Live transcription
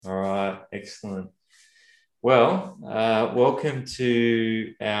Excellent. Well, welcome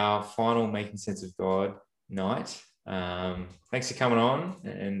to our final Making Sense of God night. Thanks for coming on,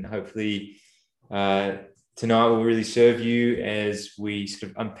 and hopefully tonight will really serve you as we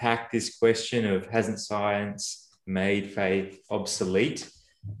sort of unpack this question of, hasn't science made faith obsolete?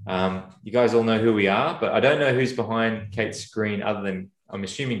 You guys all know who we are, but I don't know who's behind Kate's screen other than, I'm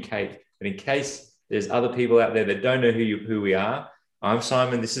assuming Kate, but in case there's other people out there that don't know who we are, I'm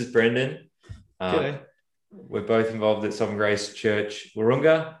Simon, this is Brendan. We're both involved at Sovereign Grace Church,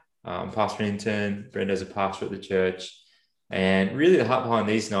 Wahroonga. I'm pastor intern. Brenda's a pastor at the church. And really the heart behind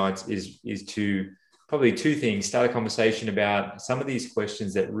these nights is to probably two things: start a conversation about some of these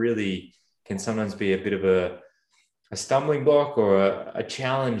questions that really can sometimes be a bit of a stumbling block or a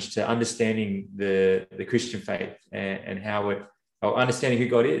challenge to understanding the Christian faith and how it, or understanding who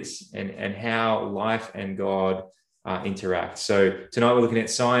God is and how life and God interact. So tonight we're looking at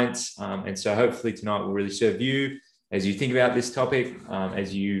science, and so hopefully tonight will really serve you as you think about this topic,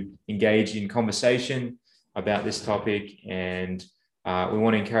 as you engage in conversation about this topic. And we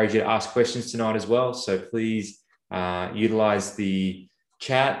want to encourage you to ask questions tonight as well. So please utilize the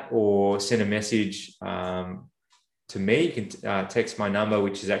chat or send a message to me. You can text my number,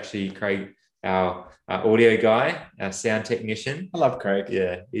 which is actually Craig, our audio guy, our sound technician. I love Craig.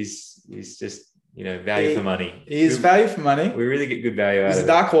 Yeah, he's just, value for money. He is value for money. We really get good value out of it. He's a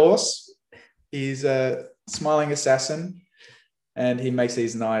dark horse. He's a smiling assassin, and he makes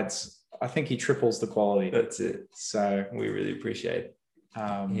these nights, I think he triples the quality. That's it. So we really appreciate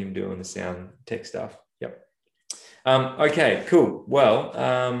him doing the sound tech stuff. Yep. Okay, cool. Well,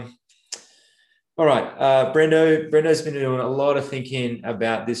 all right. Brendo's been doing a lot of thinking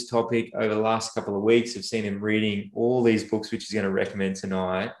about this topic over the last couple of weeks. I've seen him reading all these books, which he's going to recommend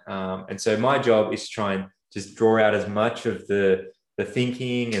tonight. And so my job is to try and just draw out as much of the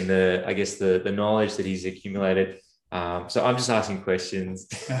thinking and the knowledge that he's accumulated. So I'm just asking questions.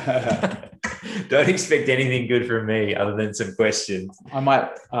 Don't expect anything good from me other than some questions. I might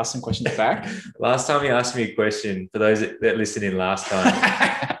ask some questions back. Last time you asked me a question, for those that listened in last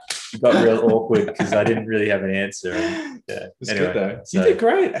time, it got real awkward because I didn't really have an answer. It's good though. So you did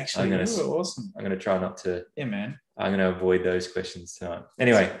great, actually. You were awesome. I'm going to try not to. Yeah, man. I'm going to avoid those questions tonight.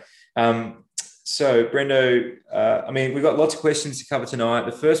 Anyway, so Brendo, we've got lots of questions to cover tonight.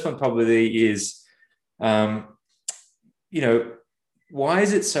 The first one probably is, why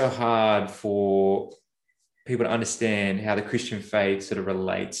is it so hard for people to understand how the Christian faith sort of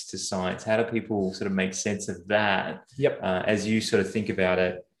relates to science? How do people sort of make sense of that? Yep. As you sort of think about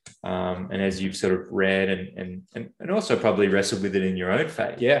it, and as you've sort of read and also probably wrestled with it in your own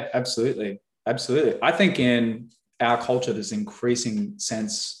faith? Yeah, absolutely. I think in our culture, there's increasing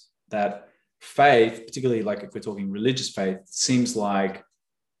sense that faith, particularly like if we're talking religious faith, seems like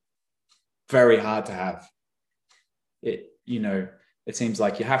very hard to have. It seems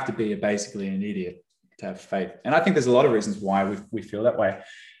like you have to be basically an idiot to have faith. And I think there's a lot of reasons why we feel that way.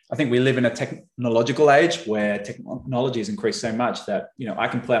 I think we live in a technological age where technology has increased so much that, I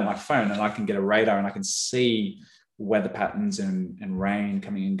can play on my phone and I can get a radar and I can see weather patterns and rain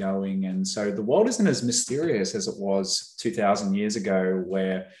coming and going. And so the world isn't as mysterious as it was 2,000 years ago,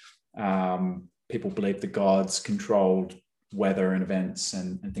 where people believed the gods controlled weather and events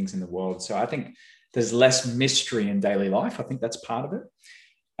and things in the world. So I think there's less mystery in daily life. I think that's part of it.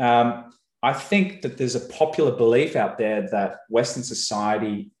 I think that there's a popular belief out there that Western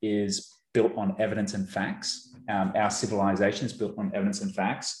society is built on evidence and facts. Our civilization is built on evidence and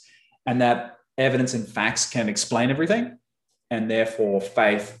facts, and that evidence and facts can explain everything, and therefore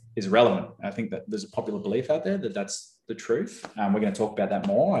faith is relevant. I think that there's a popular belief out there that that's the truth. We're going to talk about that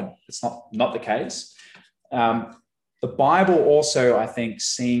more. It's not the case. The Bible also, I think,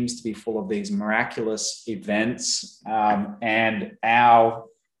 seems to be full of these miraculous events, and our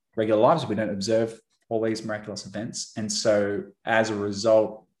regular lives, we don't observe all these miraculous events. And so as a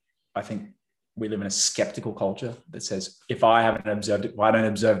result, I think we live in a skeptical culture that says, if I haven't observed it, if I don't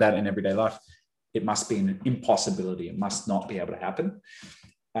observe that in everyday life, it must be an impossibility. It must not be able to happen.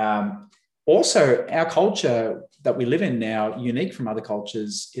 Also, our culture that we live in now, unique from other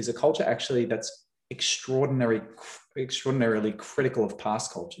cultures, is a culture actually that's extraordinarily critical of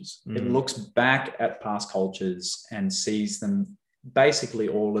past cultures. It looks back at past cultures and sees them basically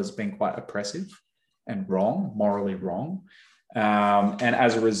all as being quite oppressive and wrong, morally wrong. And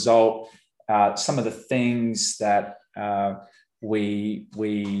as a result, some of the things that we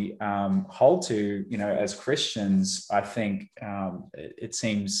hold to, as Christians, I think it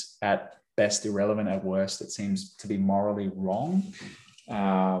seems at best irrelevant, at worst, it seems to be morally wrong.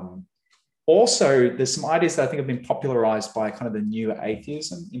 also, there's some ideas that I think have been popularized by kind of the new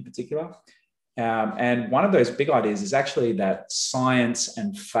atheism in particular. And one of those big ideas is actually that science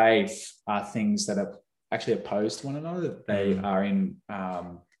and faith are things that are actually opposed to one another. They are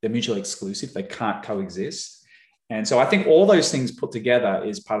they're mutually exclusive. They can't coexist. And so I think all those things put together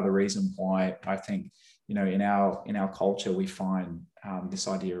is part of the reason why I think, in our culture, we find this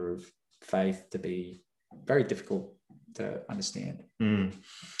idea of faith to be very difficult to understand.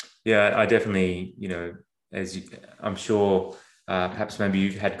 Yeah, I definitely, I'm sure perhaps maybe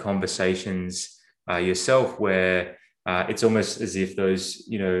you've had conversations yourself where it's almost as if those,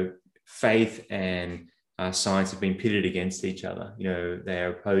 faith and science have been pitted against each other.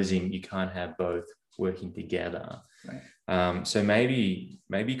 They're opposing, you can't have both working together. Right. So maybe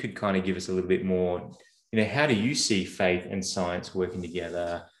you could kind of give us a little bit more, how do you see faith and science working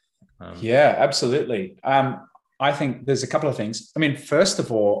together? Yeah, absolutely. I think there's a couple of things. I mean, first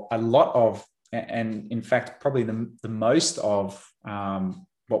of all, a lot of, and in fact, probably the most of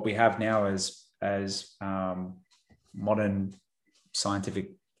what we have now as modern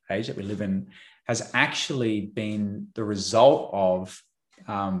scientific age that we live in has actually been the result of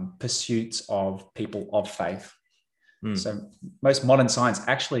pursuits of people of faith. So most modern science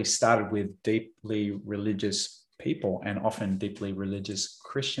actually started with deeply religious people, and often deeply religious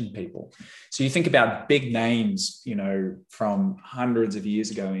Christian people. So you think about big names, from hundreds of years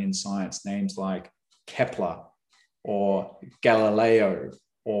ago in science, names like Kepler or Galileo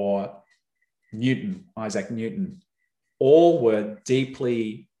or Newton, Isaac Newton, all were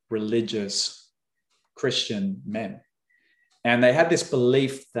deeply religious Christian men. And they had this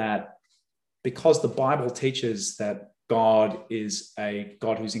belief that because the Bible teaches that God is a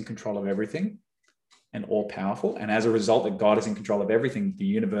God who's in control of everything and all powerful, and as a result that God is in control of everything, the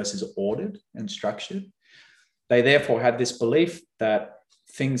universe is ordered and structured, they therefore had this belief that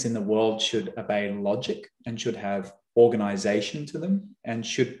things in the world should obey logic and should have organization to them and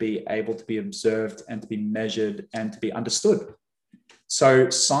should be able to be observed and to be measured and to be understood. So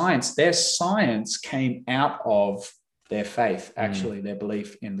their science came out of their faith, actually, their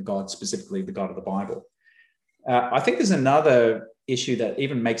belief in the God, specifically the God of the Bible. I think there's another issue that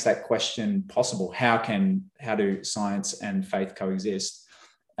even makes that question possible. How do science and faith coexist?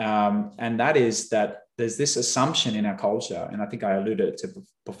 And that is that there's this assumption in our culture, and I think I alluded to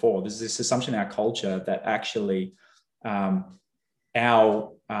before, there's this assumption in our culture that actually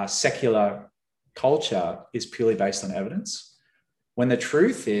our secular culture is purely based on evidence, when the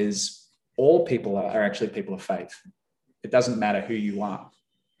truth is all people are actually people of faith. It doesn't matter who you are.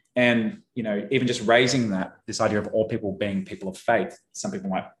 And, even just raising this idea of all people being people of faith, some people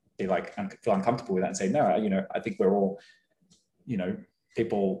might be like, feel uncomfortable with that and say, no, I think we're all,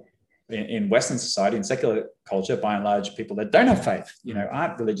 people in Western society, in secular culture, by and large, people that don't have faith,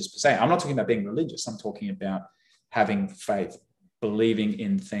 aren't religious per se. I'm not talking about being religious. I'm talking about having faith, believing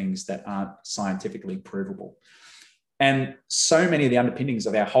in things that aren't scientifically provable. And so many of the underpinnings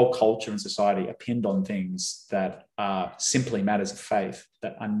of our whole culture and society are pinned on things that are simply matters of faith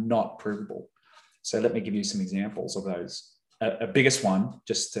that are not provable. So let me give you some examples of those. A biggest one,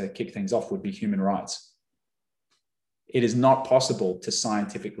 just to kick things off, would be human rights. It is not possible to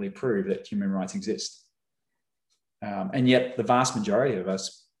scientifically prove that human rights exist. And yet the vast majority of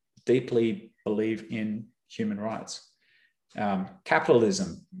us deeply believe in human rights.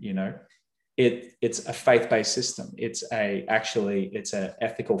 Capitalism, it's a faith-based system. It's an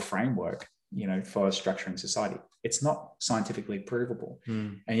ethical framework, for structuring society. It's not scientifically provable.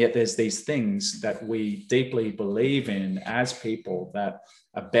 And yet there's these things that we deeply believe in as people that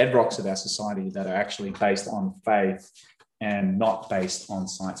are bedrocks of our society that are actually based on faith and not based on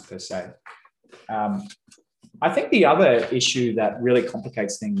science per se. I think the other issue that really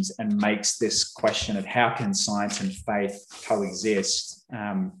complicates things and makes this question of how can science and faith coexist,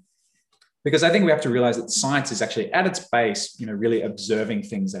 because I think we have to realize that science is actually at its base, really observing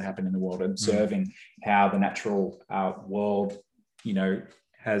things that happen in the world, observing how the natural world,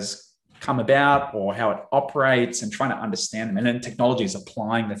 has come about or how it operates and trying to understand them. And then technology is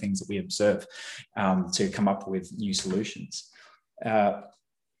applying the things that we observe to come up with new solutions.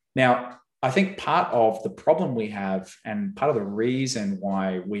 Now, I think part of the problem we have and part of the reason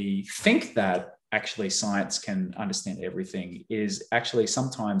why we think that actually science can understand everything is actually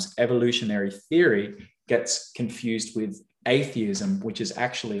sometimes evolutionary theory gets confused with atheism, which is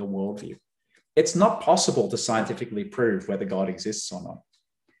actually a worldview. It's not possible to scientifically prove whether God exists or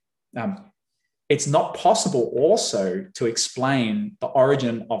not. It's not possible also to explain the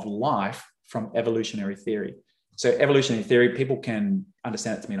origin of life from evolutionary theory. So evolutionary theory, people can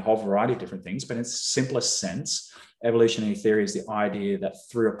understand it to mean a whole variety of different things, but in its simplest sense, evolutionary theory is the idea that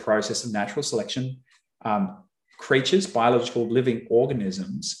through a process of natural selection, creatures, biological living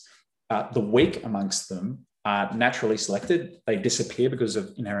organisms, the weak amongst them are naturally selected. They disappear because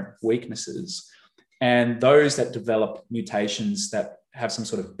of inherent weaknesses. And those that develop mutations that have some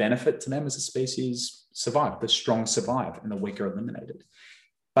sort of benefit to them as a species survive. The strong survive and the weak are eliminated.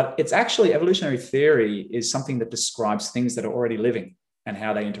 But it's actually, evolutionary theory is something that describes things that are already living and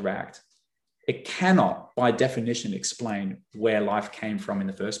how they interact. It cannot, by definition, explain where life came from in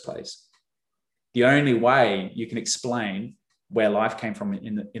the first place. The only way you can explain where life came from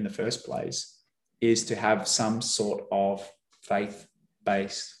in the first place is to have some sort of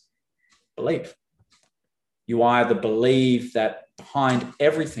faith-based belief. You either believe that behind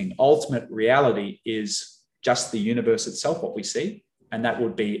everything, ultimate reality is just the universe itself, what we see, and that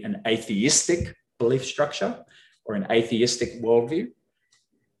would be an atheistic belief structure or an atheistic worldview,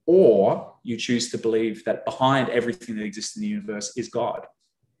 or you choose to believe that behind everything that exists in the universe is God,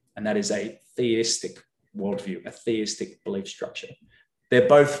 and that is a theistic worldview, a theistic belief structure. They're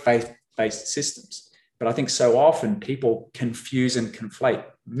both faith-based systems, but I think so often people confuse and conflate,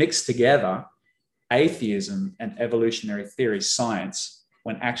 mix together atheism and evolutionary theory science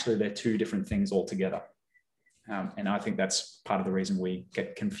when actually they're two different things altogether. And I think that's part of the reason we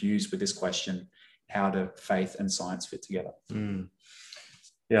get confused with this question: how do faith and science fit together?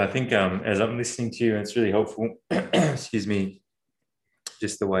 Yeah, I think as I'm listening to you, it's really helpful, excuse me,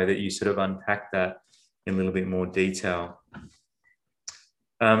 just the way that you sort of unpack that in a little bit more detail.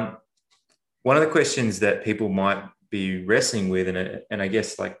 One of the questions that people might be wrestling with, and I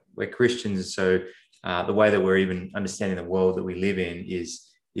guess like we're Christians, so the way that we're even understanding the world that we live in is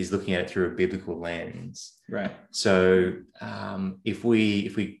looking at it through a biblical lens. Right. So if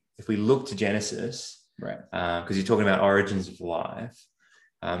we look to Genesis, right, because you're talking about origins of life,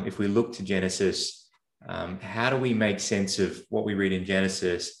 if we look to Genesis, how do we make sense of what we read in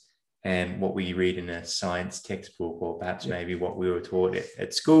Genesis and what we read in a science textbook, or perhaps maybe what we were taught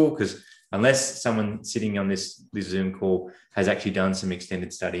at school? Because unless someone sitting on this Zoom call has actually done some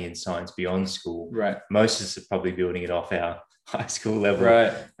extended study in science beyond school, right, most of us are probably building it off our high school level,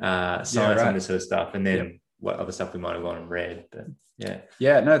 right, science and this sort of stuff, and then what other stuff we might have gone and read. But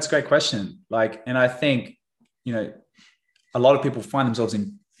no, it's a great question. Like, and I think, a lot of people find themselves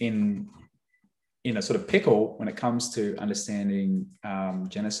in a sort of pickle when it comes to understanding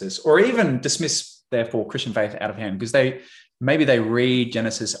Genesis, or even dismiss therefore Christian faith out of hand, because maybe they read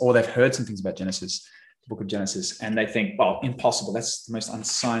Genesis, or they've heard some things about Genesis, the book of Genesis, and they think, well, impossible. That's the most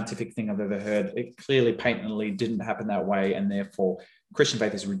unscientific thing I've ever heard. It clearly, patently didn't happen that way, and therefore Christian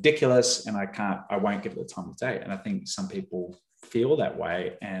faith is ridiculous, and I won't give it the time of day. And I think some people feel that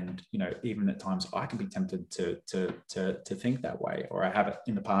way, and even at times I can be tempted to think that way, or I have it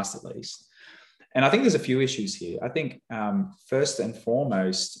in the past at least. And I think there's a few issues here. I think first and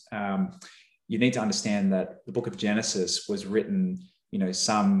foremost, you need to understand that the book of Genesis was written,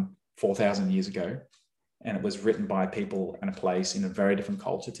 some 4,000 years ago, and it was written by people and a place in a very different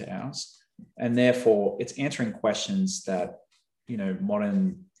culture to ours. And therefore, it's answering questions that,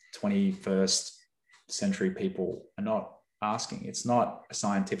 modern 21st century people are not asking. It's not a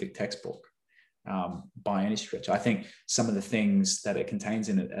scientific textbook by any stretch. I think some of the things that it contains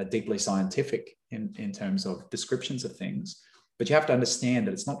in it are deeply scientific in terms of descriptions of things. But you have to understand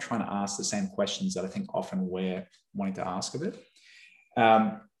that it's not trying to ask the same questions that I think often we're wanting to ask of it.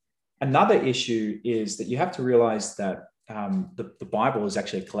 Another issue is that you have to realize that the Bible is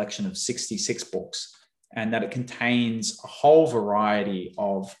actually a collection of 66 books, and that it contains a whole variety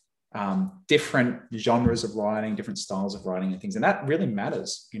of different genres of writing, different styles of writing and things. And that really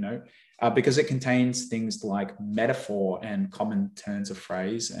matters, because it contains things like metaphor and common turns of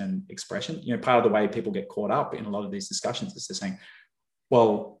phrase and expression. Part of the way people get caught up in a lot of these discussions is they're saying,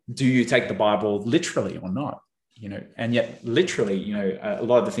 well, do you take the Bible literally or not? And yet literally, a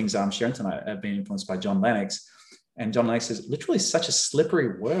lot of the things I'm sharing tonight have been influenced by John Lennox. And John Lennox says, literally is such a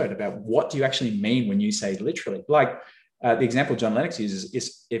slippery word about what do you actually mean when you say literally? Like the example John Lennox uses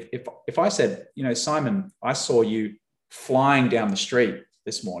is if I said, Simon, I saw you flying down the street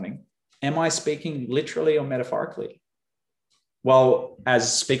this morning. Am I speaking literally or metaphorically? Well,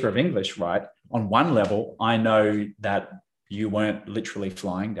 as speaker of English, right, on one level, I know that you weren't literally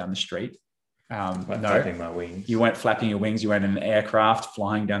flying down the street. Flapping my wings. You weren't flapping your wings. You weren't in an aircraft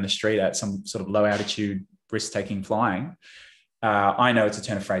flying down the street at some sort of low altitude, risk-taking flying. I know it's a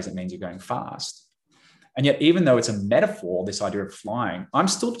turn of phrase that means you're going fast. And yet, even though it's a metaphor, this idea of flying, I'm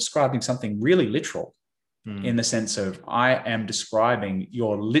still describing something really literal in the sense of I am describing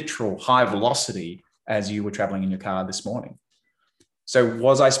your literal high velocity as you were traveling in your car this morning. So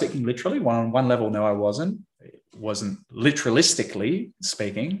was I speaking literally? Well, on one level, no, I wasn't. wasn't literalistically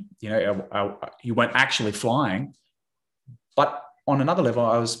speaking, you weren't actually flying. But on another level,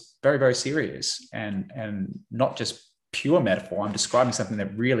 I was very, very serious and not just pure metaphor. I'm describing something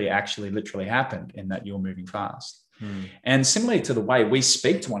that really actually literally happened in that you're moving fast. And similarly to the way we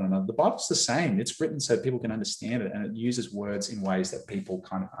speak to one another, the Bible's the same. It's written so people can understand it, and it uses words in ways that people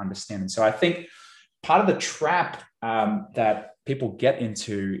kind of understand. And so I think part of the trap that people get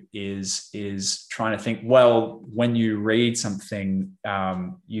into is trying to think, well, when you read something,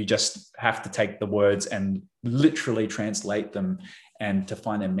 you just have to take the words and literally translate them and to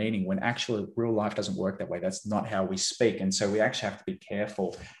find their meaning, when actually real life doesn't work that way. That's not how we speak. And so we actually have to be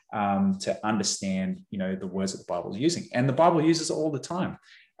careful to understand, the words that the Bible is using. And the Bible uses it all the time.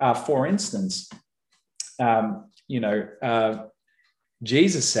 For instance,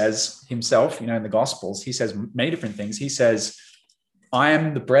 Jesus says himself, in the Gospels, he says many different things. He says, I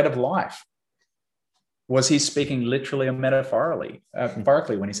am the bread of life. Was he speaking literally or metaphorically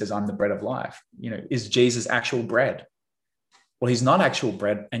when he says, I'm the bread of life? Is Jesus actual bread? Well, he's not actual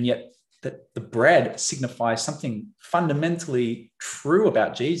bread, and yet the bread signifies something fundamentally true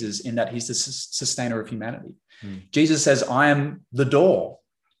about Jesus in that he's the sustainer of humanity. Jesus says, I am the door.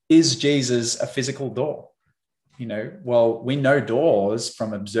 Is Jesus a physical door? Well, we know doors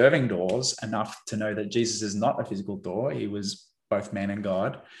from observing doors enough to know that Jesus is not a physical door. He was both man and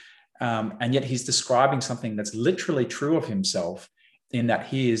God. And yet he's describing something that's literally true of himself, in that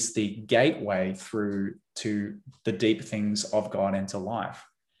he is the gateway through to the deep things of God and to life.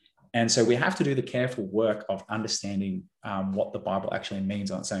 And so we have to do the careful work of understanding what the Bible actually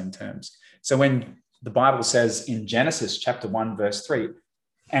means on its own terms. So when the Bible says in Genesis chapter 1, verse 3,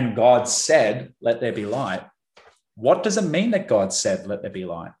 and God said, let there be light, what does it mean that God said, let there be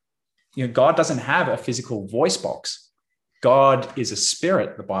light? God doesn't have a physical voice box. God is a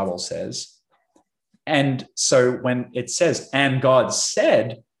spirit, the Bible says. And so when it says, and God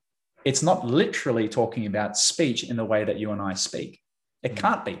said, it's not literally talking about speech in the way that you and I speak. It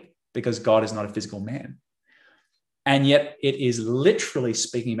can't be, because God is not a physical man. And yet it is literally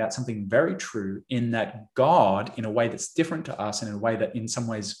speaking about something very true, in that God, in a way that's different to us and in a way that in some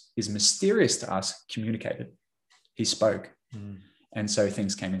ways is mysterious to us, communicated. He spoke. And so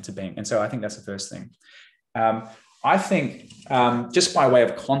things came into being. And so I think that's the first thing. I think just by way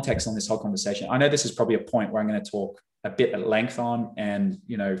of context on this whole conversation, I know this is probably a point where I'm going to talk a bit at length on, and,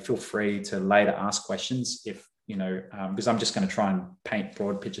 feel free to later ask questions if, because I'm just going to try and paint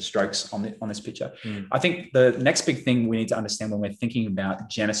broad picture strokes on this picture. I think the next big thing we need to understand when we're thinking about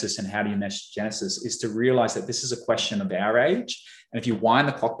Genesis and how do you mesh Genesis is to realize that this is a question of our age. And if you wind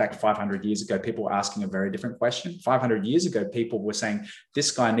the clock back 500 years ago, people were asking a very different question. 500 years ago, people were saying,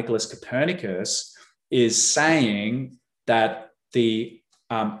 this guy, Nicholas Copernicus, is saying that the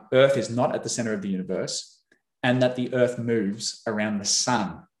earth is not at the center of the universe, and that the earth moves around the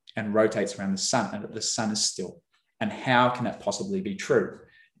sun and rotates around the sun, and that the sun is still. And how can that possibly be true?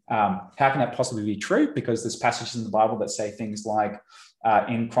 How can that possibly be true? Because there's passages in the Bible that say things like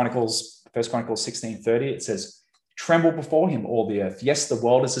in Chronicles, 1 Chronicles 16:30, it says, tremble before him, all the earth. Yes, the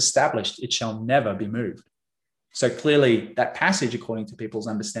world is established. It shall never be moved. So clearly that passage, according to people's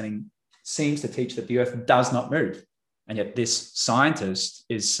understanding, seems to teach that the earth does not move. And yet this scientist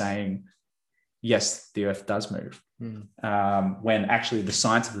is saying, yes, the earth does move, when actually the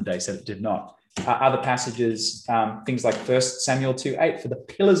science of the day said it did not. Other passages, things like 1 Samuel 2:8, for the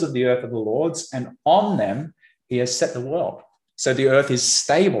pillars of the earth are the Lord's, and on them he has set the world. So the earth is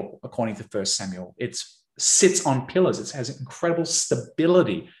stable, according to 1 Samuel. It sits on pillars. It has incredible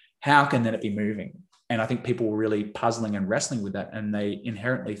stability. How can then it be moving? And I think people were really puzzling and wrestling with that. And they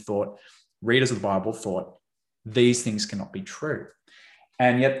inherently thought, readers of the Bible thought, these things cannot be true.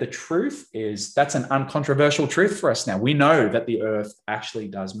 And yet the truth is, that's an uncontroversial truth for us now. We know that the earth actually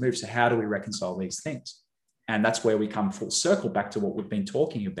does move. So how do we reconcile these things? And that's where we come full circle back to what we've been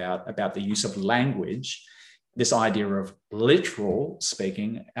talking about the use of language, this idea of literal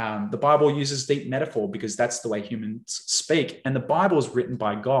speaking. The Bible uses deep metaphor because that's the way humans speak. And the Bible is written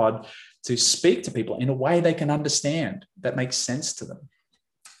by God to speak to people in a way they can understand, that makes sense to them.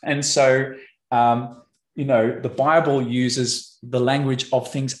 And so, the Bible uses the language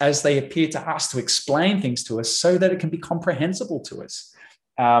of things as they appear to us to explain things to us so that it can be comprehensible to us.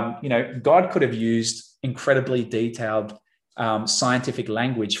 God could have used incredibly detailed scientific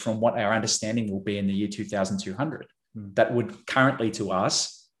language from what our understanding will be in the year 2200 that would currently to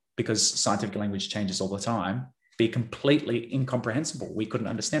us, because scientific language changes all the time, be completely incomprehensible. We couldn't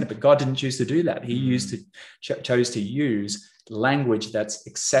understand it, but God didn't choose to do that. He chose to use language that's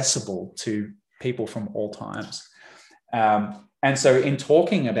accessible to people from all times. And so in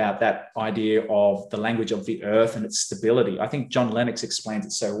talking about that idea of the language of the earth and its stability, I think John Lennox explains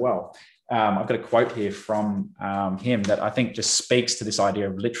it so well. I've got a quote here from him that I think just speaks to this idea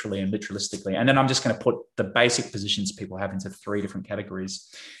of literally and literalistically. And then I'm just going to put the basic positions people have into three different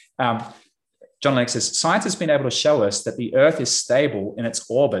categories. John Lennox says, science has been able to show us that the earth is stable in its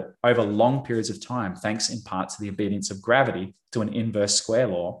orbit over long periods of time, thanks in part to the obedience of gravity to an inverse square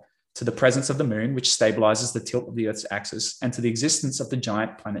law, to the presence of the moon, which stabilizes the tilt of the earth's axis, and to the existence of the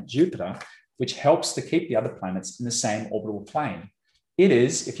giant planet Jupiter, which helps to keep the other planets in the same orbital plane. It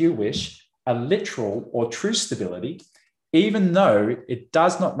is, if you wish, a literal or true stability, even though it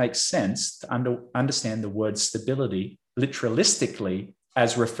does not make sense to understand the word stability literalistically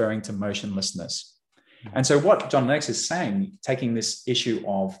as referring to motionlessness. And so what John Lennox is saying, taking this issue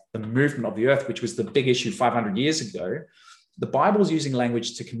of the movement of the earth, which was the big issue 500 years ago, the Bible is using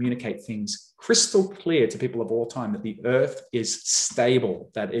language to communicate things crystal clear to people of all time, that the earth is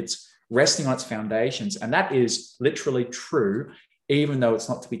stable, that it's resting on its foundations. And that is literally true, even though it's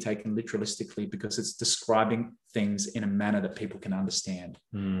not to be taken literalistically, because it's describing things in a manner that people can understand.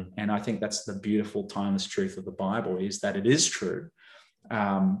 And I think that's the beautiful, timeless truth of the Bible, is that it is true,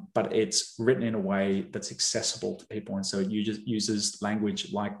 but it's written in a way that's accessible to people. And so it uses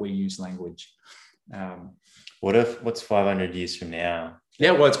language like we use language. What's 500 years from now?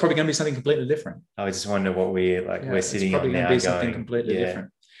 Yeah, well, it's probably going to be something completely different. I just wonder what we're sitting on now, going to be something completely different.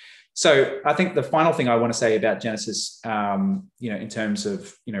 So I think the final thing I want to say about Genesis, in terms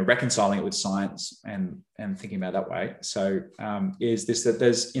of, reconciling it with science and thinking about it that way. So is this, that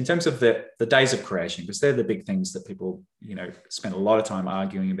there's, in terms of the days of creation, because they're the big things that people, spend a lot of time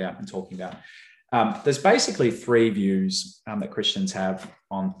arguing about and talking about. There's basically three views that Christians have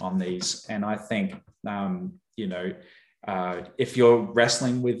on these. And I think, if you're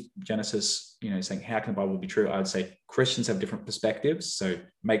wrestling with Genesis, saying how can the Bible be true, I would say Christians have different perspectives. So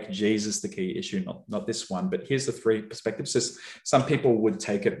make Jesus the key issue, not this one. But here's the three perspectives. So some people would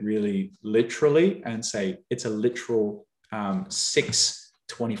take it really literally and say it's a literal 6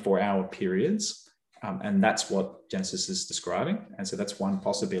 24-hour periods. And that's what Genesis is describing. And so that's one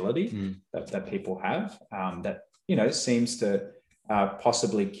possibility that people have that, seems to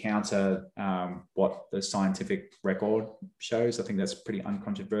possibly counter what the scientific record shows. I think that's pretty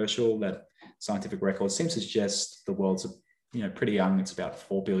uncontroversial, that scientific record seems to suggest the world's, pretty young. It's about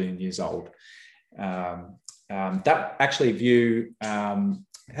 4 billion years old. That actually view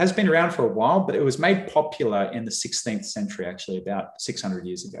has been around for a while, but it was made popular in the 16th century, actually about 600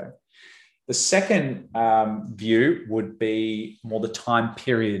 years ago. The second view would be more the time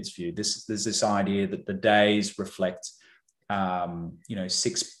periods view. There's this idea that the days reflect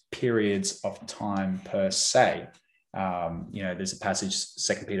 6 periods of time per se. There's a passage,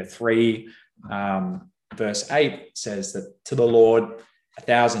 2 Peter 3, verse 8 says that to the Lord,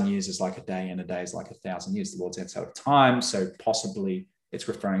 1,000 years is like a day and a day is like 1,000 years. The Lord's outside of time. So possibly it's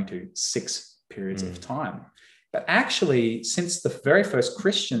referring to 6 periods of time. But actually, since the very first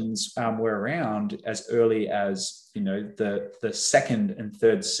Christians were around as early as, the 2nd and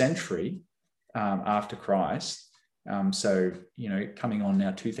 3rd century after Christ, coming on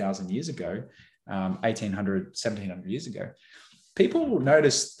now 2,000 years ago, 1,800, 1,700 years ago, people will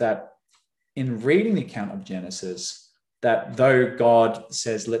notice that in reading the account of Genesis, that though God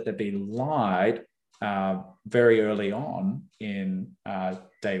says, let there be light very early on in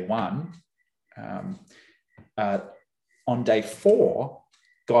day 1, on day 4,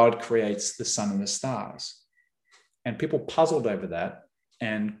 God creates the sun and the stars. And people puzzled over that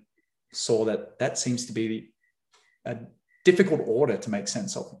and saw that seems to be a difficult order to make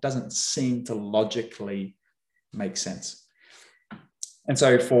sense of. It doesn't seem to logically make sense. And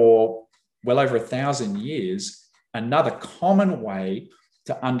so for well over 1,000 years, another common way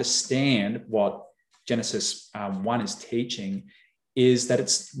to understand what Genesis 1 is teaching is that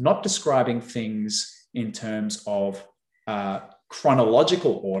it's not describing things in terms of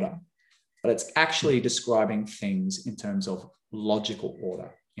chronological order, but it's actually describing things in terms of logical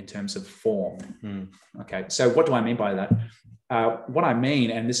order, in terms of form. Okay, so what do I mean by that? What I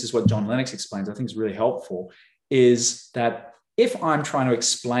mean, and this is what John Lennox explains, I think is really helpful, is that if I'm trying to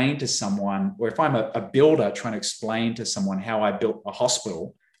explain to someone, or if I'm a builder trying to explain to someone how I built a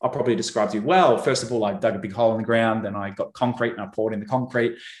hospital, I'll probably describe to you, well, first of all, I dug a big hole in the ground, then I got concrete and I poured in the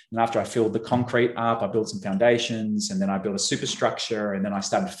concrete. And after I filled the concrete up, I built some foundations, and then I built a superstructure, and then I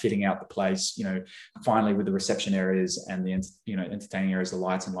started fitting out the place, finally with the reception areas and the, entertaining areas, the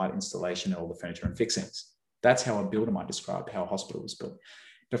lights and light installation, and all the furniture and fixings. That's how a builder might describe how a hospital was built.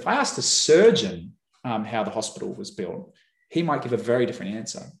 But if I asked a surgeon how the hospital was built, he might give a very different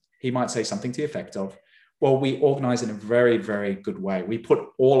answer. He might say something to the effect of, Well, we organize in a very, very good way. We put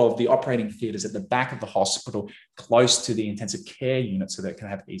all of the operating theaters at the back of the hospital, close to the intensive care unit, so that it can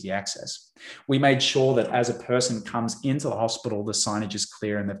have easy access. We made sure that as a person comes into the hospital, the signage is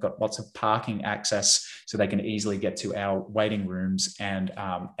clear and they've got lots of parking access so they can easily get to our waiting rooms and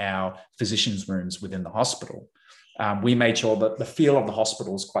our physicians' rooms within the hospital. We made sure that the feel of the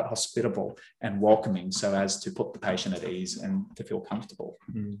hospital is quite hospitable and welcoming, so as to put the patient at ease and to feel comfortable.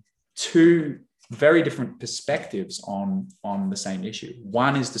 Two very different perspectives on the same issue.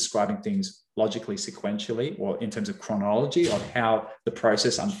 One is describing things logically, sequentially, or in terms of chronology of how the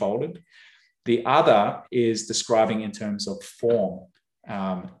process unfolded. The other is describing in terms of form.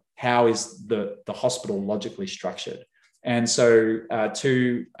 How is the hospital logically structured? And so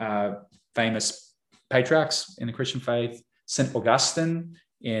two famous patriarchs in the Christian faith, St. Augustine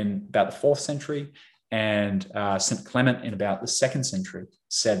in about the 4th century and St. Clement in about the 2nd century,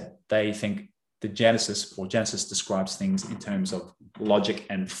 said they think the Genesis describes things in terms of logic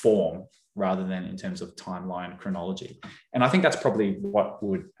and form rather than in terms of timeline chronology. And I think that's probably what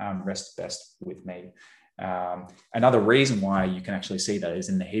would rest best with me. Another reason why you can actually see that is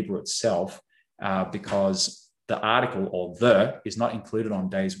in the Hebrew itself, because the article or the is not included on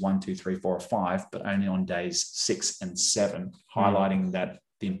days 1, 2, 3, 4, or 5, but only on days 6 and 7, highlighting that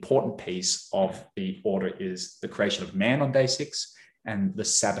the important piece of the order is the creation of man on day 6 and the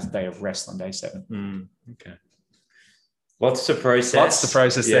Sabbath day of rest on day 7. Okay. Lots to process. Lots to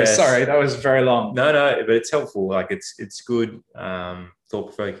process there. Sorry, that was very long. No, but it's helpful. Like it's good,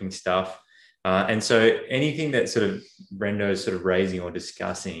 thought-provoking stuff. And so anything that sort of Brendo is sort of raising or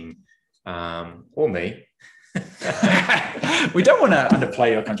discussing, or me. We don't want to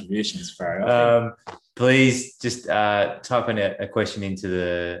underplay your contributions, Farrell. Please just type in a question into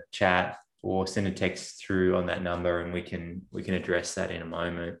the chat or send a text through on that number, and we can address that in a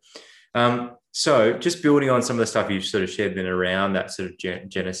moment. So just building on some of the stuff you've sort of shared then around that sort of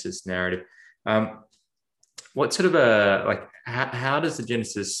Genesis narrative, what sort of how does the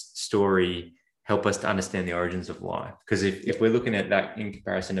Genesis story help us to understand the origins of life? Because if we're looking at that in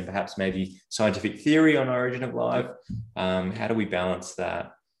comparison to perhaps maybe scientific theory on origin of life, how do we balance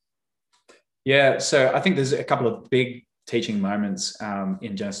that? Yeah, so I think there's a couple of big teaching moments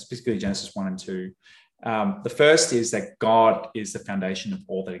in Genesis, particularly Genesis 1 and 2. The first is that God is the foundation of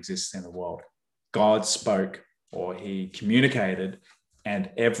all that exists in the world. God spoke, or he communicated, and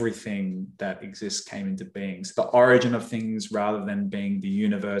everything that exists came into being. So the origin of things, rather than being the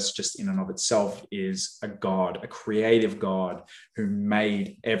universe just in and of itself, is a God, a creative God who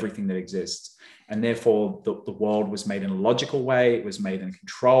made everything that exists. And therefore, the world was made in a logical way. It was made in a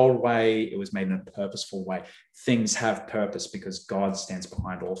controlled way. It was made in a purposeful way. Things have purpose because God stands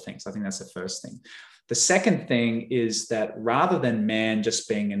behind all things. I think that's the first thing. The second thing is that rather than man just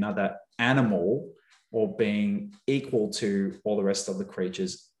being another animal or being equal to all the rest of the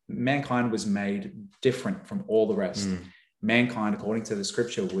creatures, mankind was made different from all the rest. Mankind, according to the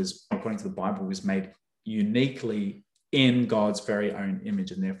scripture, according to the Bible, was made uniquely in God's very own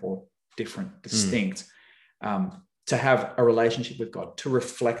image, and therefore different, distinct, to have a relationship with God, to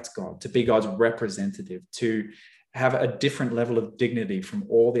reflect God, to be God's representative, to have a different level of dignity from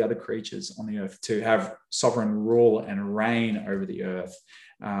all the other creatures on the earth, to have sovereign rule and reign over the earth,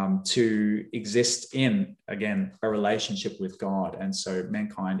 to exist in, again, a relationship with God. And so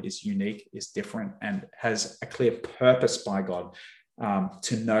mankind is unique, is different, and has a clear purpose by God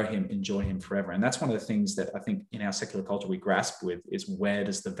to know him, enjoy him forever. And that's one of the things that I think in our secular culture we grasp with, is where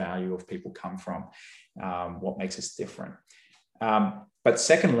does the value of people come from? What makes us different? But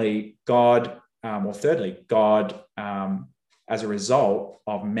secondly, thirdly, God, as a result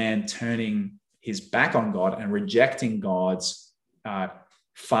of man turning his back on God and rejecting God's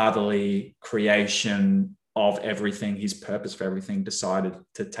fatherly creation of everything, his purpose for everything, decided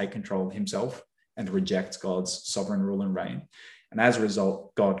to take control of himself and reject God's sovereign rule and reign. And as a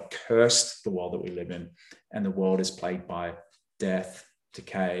result, God cursed the world that we live in, and the world is plagued by death,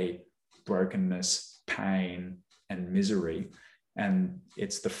 decay, brokenness, pain, and misery. And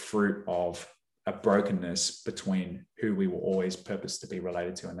it's the fruit of a brokenness between who we were always purposed to be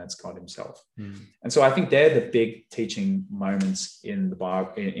related to, and that's God himself. And so I think they're the big teaching moments in the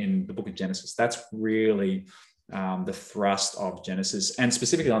Bible, in the book of Genesis. That's really the thrust of Genesis. And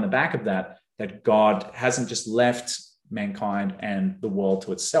specifically on the back of that God hasn't just left mankind and the world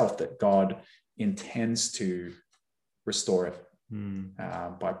to itself, that God intends to restore it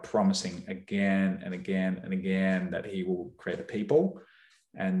by promising again and again and again that he will create a people,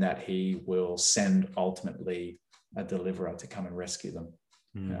 and that he will send ultimately a deliverer to come and rescue them.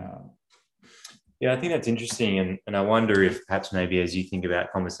 Yeah, I think that's interesting. And I wonder if perhaps maybe as you think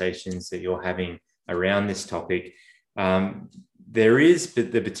about conversations that you're having around this topic. There is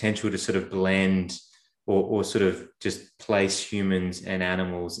the potential to sort of blend or sort of just place humans and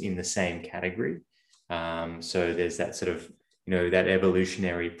animals in the same category. So there's that sort of, that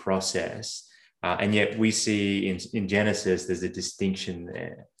evolutionary process. And yet we see in Genesis, there's a distinction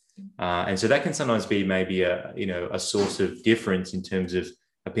there. And so that can sometimes be maybe a source of difference in terms of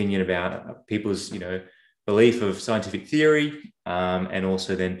opinion about people's, belief of scientific theory, and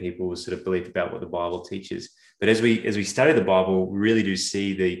also then people's sort of belief about what the Bible teaches. But as we study the Bible, we really do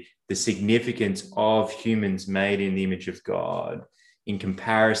see the significance of humans made in the image of God in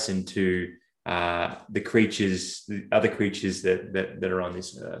comparison to the other creatures that are on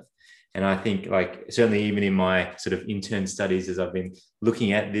this earth. And I think, like, certainly even in my sort of intern studies, as I've been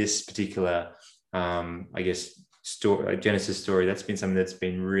looking at this particular, Genesis story, that's been something that's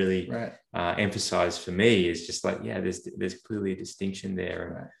been really emphasized for me, is just like, there's clearly a distinction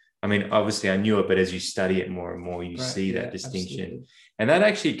there. Right. I mean, obviously I knew it, but as you study it more and more, you see that distinction. Absolutely. And that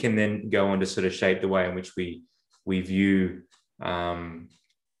actually can then go on to sort of shape the way in which we view, life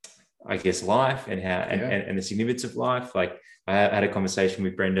and how, and the significance of life. Like, I had a conversation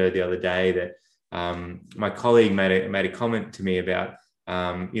with Brendo the other day that my colleague made a comment to me about,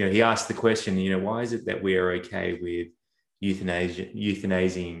 he asked the question, why is it that we are okay with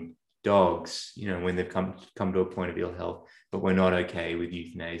euthanizing dogs, when they've come to a point of ill health, but we're not okay with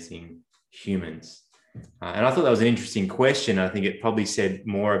euthanizing humans? And I thought that was an interesting question. I think it probably said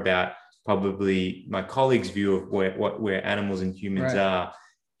more about probably my colleague's view of where animals and humans are.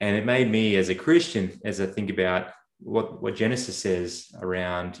 And it made me, as a Christian, as I think about what Genesis says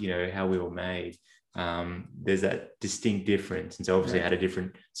around, how we were made, there's that distinct difference. And so obviously I had a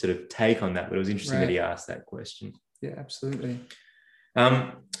different sort of take on that, but it was interesting that he asked that question. Yeah, absolutely.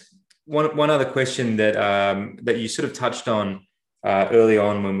 One other question that you sort of touched on early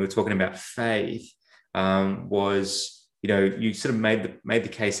on when we were talking about faith was, you sort of made the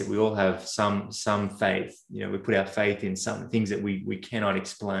case that we all have some faith. We put our faith in some things that we cannot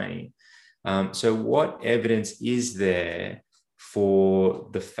explain. So what evidence is there for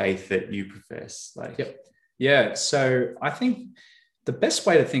the faith that you profess? Yeah. So I think the best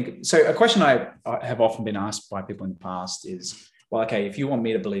way to think, so a question I have often been asked by people in the past is, well, okay, if you want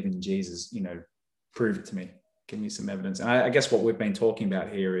me to believe in Jesus, prove it to me. Give me some evidence. And I guess what we've been talking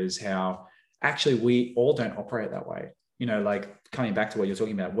about here is how actually we all don't operate that way. Like, coming back to what you're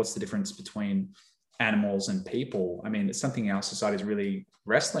talking about, what's the difference between animals and people? I mean, it's something our society is really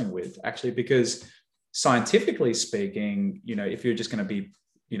wrestling with, actually, because scientifically speaking, if you're just going to be,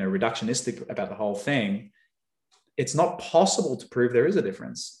 reductionistic about the whole thing, it's not possible to prove there is a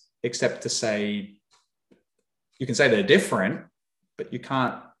difference, except to say, you can say they're different, but you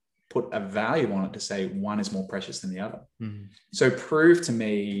can't put a value on it to say one is more precious than the other. Mm-hmm. So prove to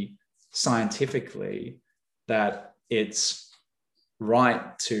me scientifically that it's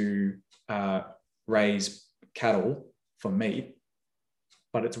right to raise cattle for meat,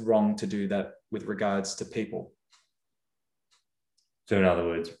 but it's wrong to do that with regards to people. So in other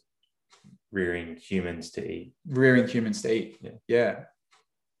words, rearing humans to eat. Yeah.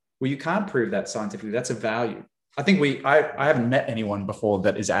 Well, you can't prove that scientifically. That's a value. I think I haven't met anyone before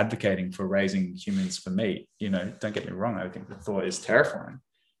that is advocating for raising humans for meat. Don't get me wrong. I think the thought is terrifying,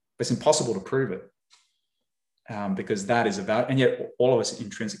 but it's impossible to prove it. Because that is a value, and yet all of us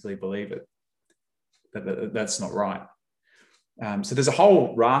intrinsically believe it. That's not right. So there's a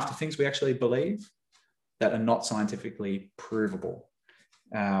whole raft of things we actually believe that are not scientifically provable.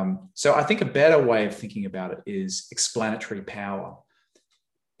 So I think a better way of thinking about it is explanatory power.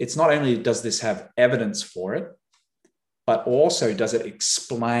 It's not only does this have evidence for it, but also does it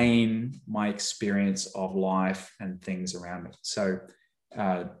explain my experience of life and things around me. So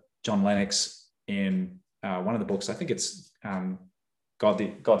John Lennox, in one of the books, I think it's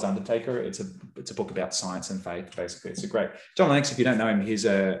God's Undertaker. It's a book about science and faith, basically. It's a great, John Lennox, if you don't know him, he's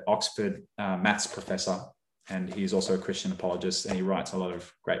a Oxford maths professor, and he's also a Christian apologist, and he writes a lot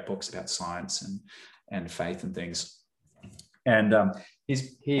of great books about science and faith and things. And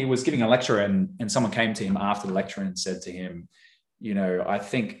he was giving a lecture, and someone came to him after the lecture and said to him, I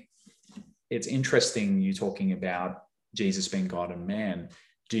think it's interesting you talking about Jesus being God and man.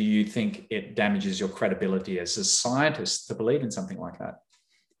 Do you think it damages your credibility as a scientist to believe in something like that?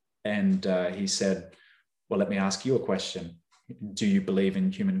 And he said, well, let me ask you a question. Do you believe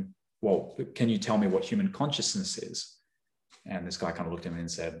in can you tell me what human consciousness is? And this guy kind of looked at me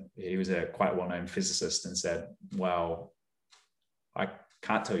and said, he was a quite well-known physicist, and said, well, I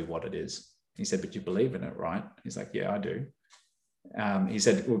can't tell you what it is. He said, but you believe in it, right? He's like, yeah, I do. He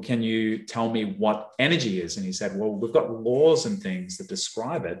said, well, can you tell me what energy is? And he said, well, we've got laws and things that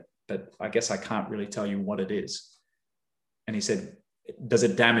describe it, but I guess I can't really tell you what it is. And he said, does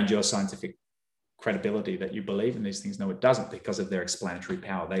it damage your scientific credibility that you believe in these things? No, it doesn't, because of their explanatory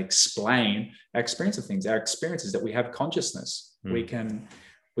power. They explain our experience of things. Our experience is that we have consciousness.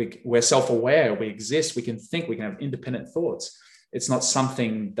 We're self-aware, we exist, we can think, we can have independent thoughts. It's not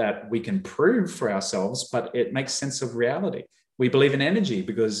something that we can prove for ourselves, but it makes sense of reality. We believe in energy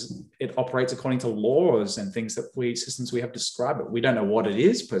because it operates according to laws and things systems we have described it. We don't know what it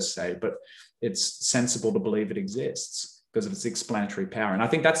is per se, but it's sensible to believe it exists because of its explanatory power. And I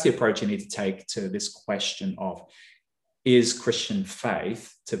think that's the approach you need to take to this question of, is Christian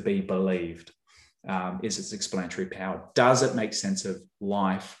faith to be believed? Is its explanatory power? Does it make sense of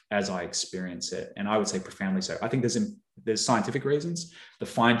life as I experience it? And I would say profoundly so. I think there's scientific reasons. The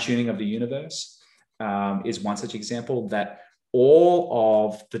fine-tuning of the universe is one such example, that all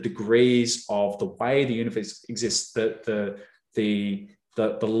of the degrees of the way the universe exists, the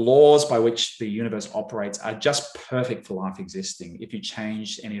laws by which the universe operates are just perfect for life existing. If you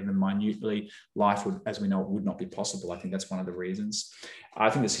change any of them minutely, life would, as we know, would not be possible. I think that's one of the reasons. I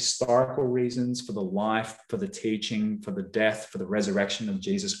think there's historical reasons for the life, for the teaching, for the death, for the resurrection of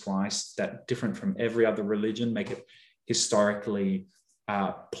Jesus Christ that, different from every other religion, make it historically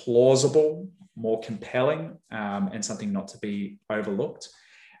plausible, more compelling, and something not to be overlooked.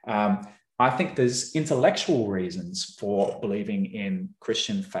 I think there's intellectual reasons for believing in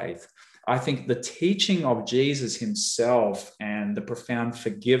Christian faith. I think the teaching of Jesus himself and the profound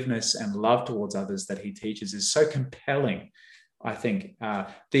forgiveness and love towards others that he teaches is so compelling. I think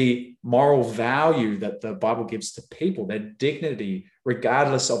the moral value that the Bible gives to people, their dignity,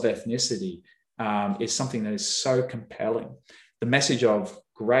 regardless of ethnicity, is something that is so compelling. The message of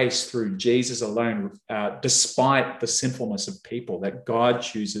grace through Jesus alone, despite the sinfulness of people, that God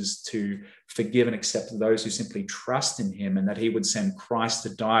chooses to forgive and accept those who simply trust in him, and that he would send Christ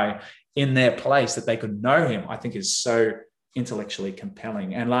to die in their place that they could know him, I think is so intellectually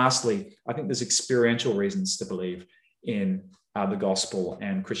compelling. And lastly, I think there's experiential reasons to believe in the gospel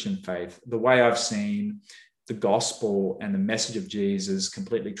and Christian faith. The way I've seen the gospel and the message of Jesus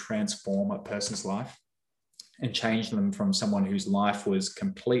completely transform a person's life and change them from someone whose life was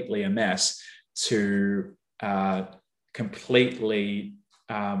completely a mess to completely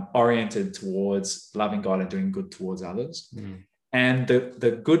oriented towards loving God and doing good towards others. And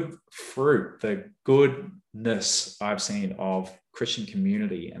the good fruit, the goodness I've seen of Christian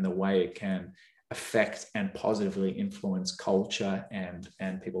community and the way it can affect and positively influence culture and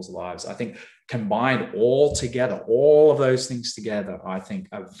people's lives, I think combined all together, all of those things together, I think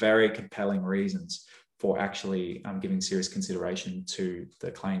are very compelling reasons for actually giving serious consideration to the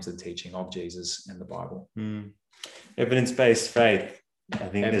claims and teaching of Jesus and the Bible. Evidence-based faith. I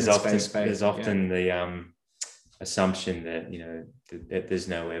think there's often the assumption that, that there's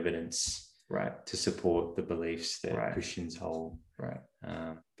no evidence to support the beliefs that Christians hold.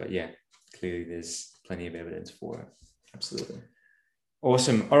 But yeah, clearly there's plenty of evidence for it. Absolutely.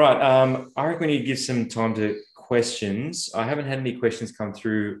 Awesome. All right. I reckon we need to give some time to questions. I haven't had any questions come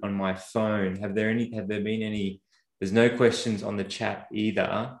through on my phone. Have there been any? There's no questions on the chat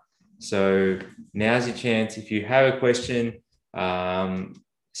either. So now's your chance. If you have a question,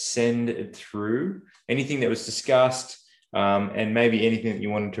 send it through. Anything that was discussed, and maybe anything that you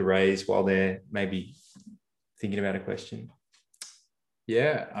wanted to raise while they're maybe thinking about a question.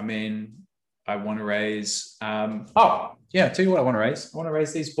 Yeah, I mean, I want to raise. Tell you what I want to raise. I want to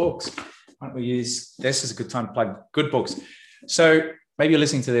raise these books. Why don't we use this as a good time to plug good books? So maybe you're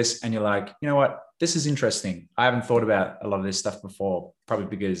listening to this and you're like, you know what? This is interesting. I haven't thought about a lot of this stuff before, probably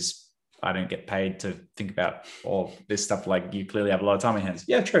because I don't get paid to think about all this stuff. Like, you clearly have a lot of time on your hands.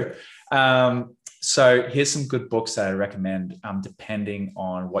 Yeah, true. So here's some good books that I recommend, depending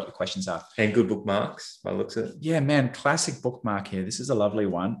on what your questions are. And good bookmarks, by the looks of it. Yeah, man, classic bookmark here. This is a lovely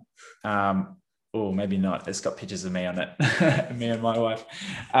one. Oh, maybe not. It's got pictures of me on it, me and my wife.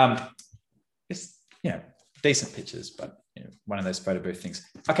 It's, decent pictures, but one of those photo booth things.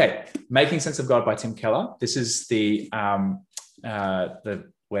 Okay, Making Sense of God by Tim Keller. This is the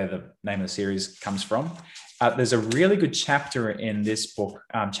where the name of the series comes from. There's a really good chapter in this book,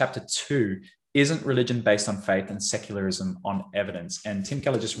 chapter 2, Isn't Religion Based on Faith and Secularism on Evidence? And Tim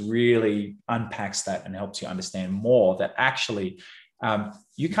Keller just really unpacks that and helps you understand more that actually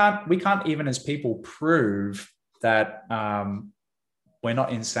we can't even as people prove that we're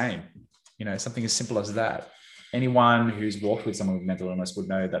not insane. Something as simple as that. Anyone who's walked with someone with mental illness would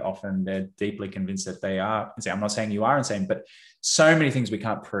know that often they're deeply convinced that they are insane. I'm not saying you are insane, but so many things we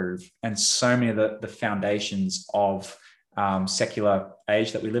can't prove, and so many of the foundations of secular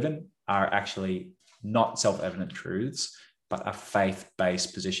age that we live in are actually not self-evident truths. but are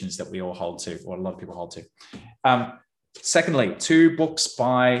faith-based positions that we all hold to, or a lot of people hold to. Secondly, 2 books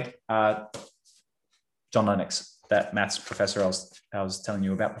by John Lennox, that maths professor I was telling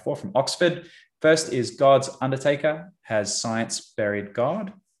you about before from Oxford. First is God's Undertaker, Has Science Buried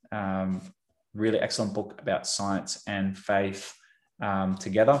God? Really excellent book about science and faith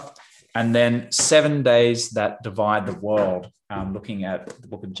together. And then 7 Days That Divide the World, looking at the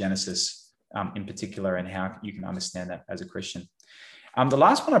book of Genesis in particular and how you can understand that as a Christian. The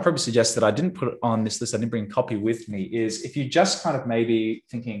last one I probably suggest that I didn't put on this list, I didn't bring a copy with me, is if you just kind of maybe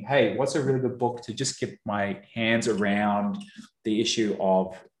thinking, hey, what's a really good book to just get my hands around the issue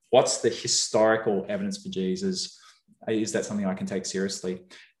of what's the historical evidence for Jesus? Is that something I can take seriously?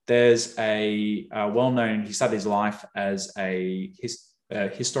 There's a well-known, he started his life as a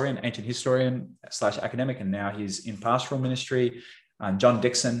historian, ancient historian / academic, and now he's in pastoral ministry, John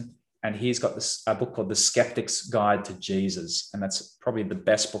Dixon. And he's got a book called The Skeptic's Guide to Jesus. And that's probably the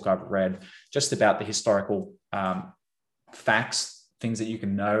best book I've read, just about the historical facts, things that you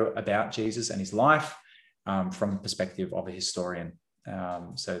can know about Jesus and his life from the perspective of a historian.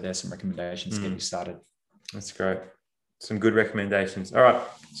 So there's some recommendations getting started. That's great. Some good recommendations. All right.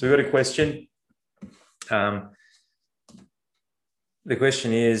 So we've got a question. The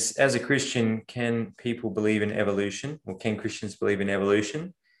question is, as a Christian, can people believe in evolution, or can Christians believe in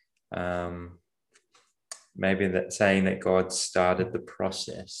evolution? Maybe that saying that God started the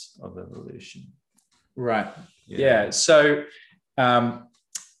process of evolution. Right. Yeah. So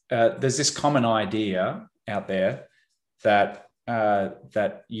there's this common idea out there that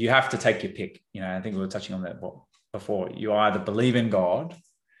that you have to take your pick. You know, I think we were touching on that before. You either believe in God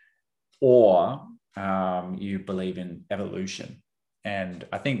or you believe in evolution. And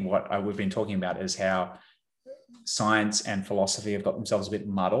I think what we've been talking about is how science and philosophy have got themselves a bit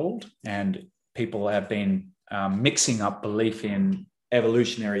muddled, and people have been mixing up belief in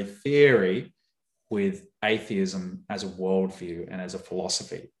evolutionary theory with atheism as a worldview and as a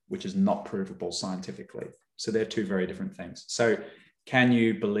philosophy, which is not provable scientifically. So they're 2 very different things. So can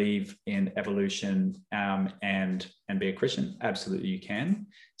you believe in evolution and be a Christian? Absolutely, you can.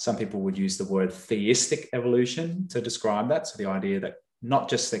 Some people would use the word theistic evolution to describe that. So the idea that not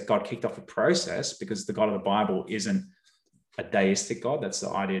just that God kicked off a process, because the God of the Bible isn't a deistic God. That's the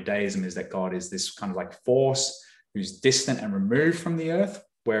idea of deism, is that God is this kind of like force who's distant and removed from the earth,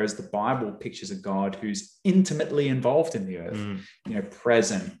 whereas the Bible pictures a God who's intimately involved in the earth, you know,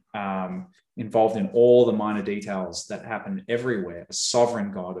 present, involved in all the minor details that happen everywhere, a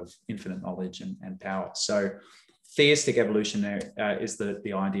sovereign God of infinite knowledge and power. So theistic evolution is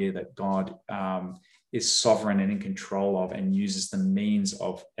the idea that God is sovereign and in control of and uses the means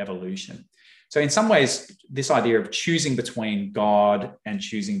of evolution. So in some ways, this idea of choosing between God and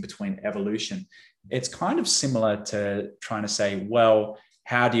choosing between evolution, it's kind of similar to trying to say, well,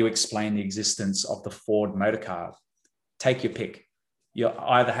 how do you explain the existence of the Ford motor car? Take your pick. You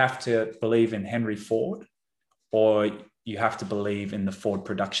either have to believe in Henry Ford or you have to believe in the Ford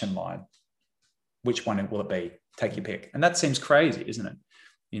production line. Which one will it be? Take your pick. And that seems crazy, isn't it?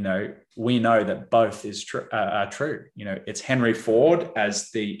 You know, we know that both are true. You know, it's Henry Ford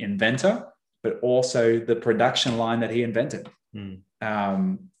as the inventor, but also the production line that he invented.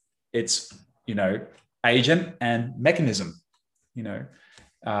 It's, you know, agent and mechanism, you know.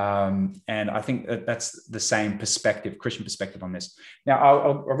 And I think that's the same perspective, Christian perspective on this. Now,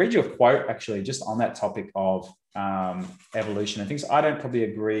 I'll read you a quote actually just on that topic of evolution and things. I don't probably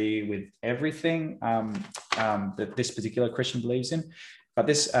agree with everything that this particular Christian believes in, but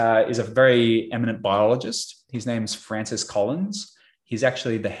this is a very eminent biologist. His name's Francis Collins. He's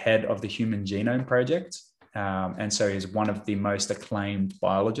actually the head of the Human Genome Project. And so he's one of the most acclaimed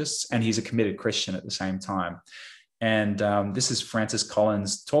biologists, and he's a committed Christian at the same time. And this is Francis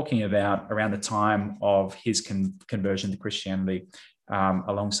Collins talking about around the time of his conversion to Christianity,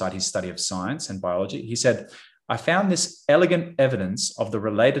 alongside his study of science and biology. He said, "I found this elegant evidence of the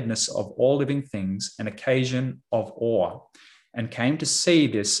relatedness of all living things an occasion of awe, and came to see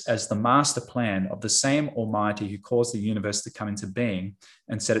this as the master plan of the same Almighty who caused the universe to come into being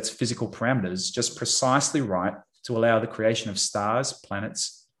and set its physical parameters just precisely right to allow the creation of stars,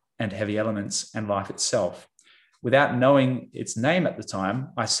 planets, and heavy elements and life itself. Without knowing its name at the time,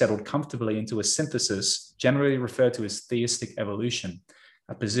 I settled comfortably into a synthesis generally referred to as theistic evolution,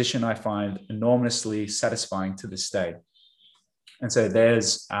 a position I find enormously satisfying to this day." And so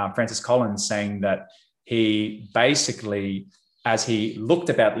there's Francis Collins saying that he basically, as he looked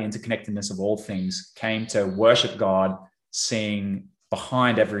about the interconnectedness of all things, came to worship God, seeing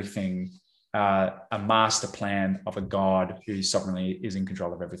behind everything a master plan of a God who sovereignly is in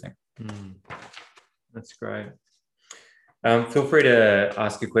control of everything. That's great. Feel free to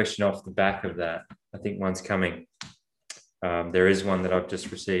ask a question off the back of that. I think one's coming. There is one that I've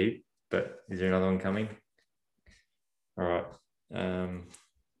just received, but is there another one coming? All right.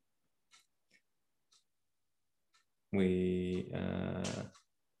 It's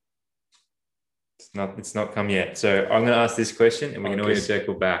not come yet. So I'm going to ask this question, and we can always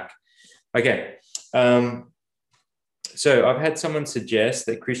circle back. Okay. So I've had someone suggest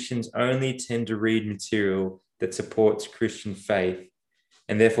that Christians only tend to read material that supports Christian faith,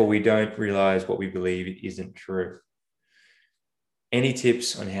 and therefore we don't realize what we believe isn't true. Any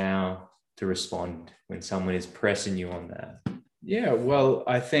tips on how to respond when someone is pressing you on that? Yeah, well,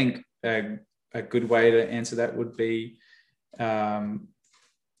 I think a good way to answer that would be, well,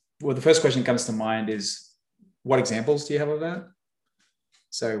 the first question that comes to mind is, what examples do you have of that?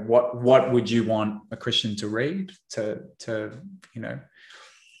 So what would you want a Christian to read to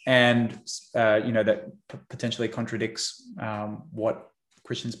and that potentially contradicts what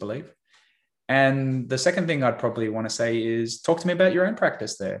Christians believe? And the second thing I'd probably want to say is, talk to me about your own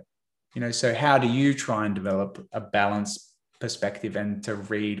practice there. So how do you try and develop a balanced perspective and to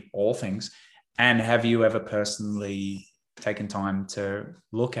read all things? And have you ever personally taken time to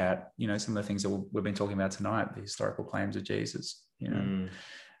look at, some of the things that we've been talking about tonight, the historical claims of Jesus?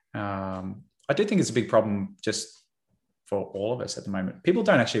 I do think it's a big problem just for all of us at the moment. People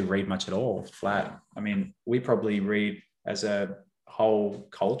don't actually read much at all, flat. I mean, we probably read as a whole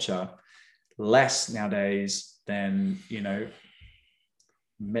culture less nowadays than,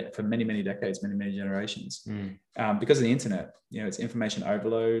 for many, many decades, many, many generations, because of the internet. It's information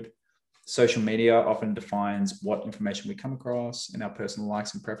overload. Social media often defines what information we come across and our personal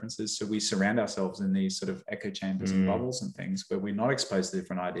likes and preferences. So we surround ourselves in these sort of echo chambers and bubbles and things where we're not exposed to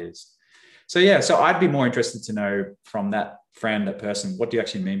different ideas. So I'd be more interested to know from that friend, that person, what do you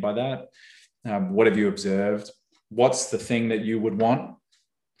actually mean by that? What have you observed? What's the thing that you would want,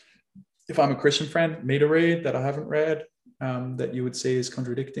 if I'm a Christian friend, me to read that I haven't read, that you would see as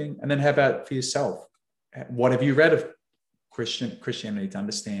contradicting? And then how about for yourself? What have you read of Christianity to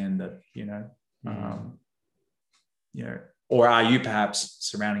understand that, or are you perhaps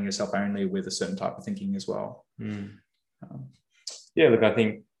surrounding yourself only with a certain type of thinking as well? Look, I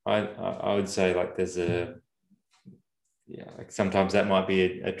think I would say, like, there's like sometimes that might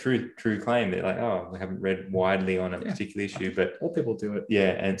be a true claim that, like, oh, we haven't read widely on a particular issue, but all people do it. Yeah.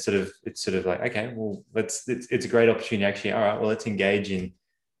 And it's sort of like, okay, well, it's a great opportunity actually. All right, well, let's engage in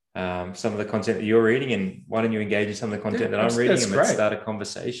some of the content that you're reading, and why don't you engage in some of the content that I'm reading, and let's start a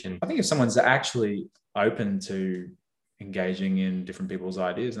conversation. I think if someone's actually open to engaging in different people's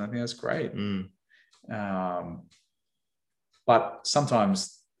ideas, and I think that's great. But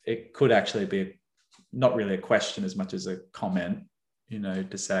sometimes it could actually be not really a question as much as a comment,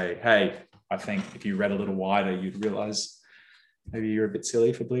 to say, hey, I think if you read a little wider, you'd realize maybe you're a bit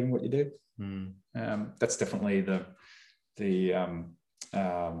silly for believing what you do. That's definitely the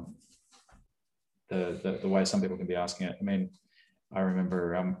way some people can be asking it. I mean, I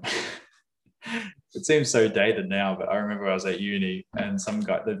remember, it seems so dated now, but I remember I was at uni and some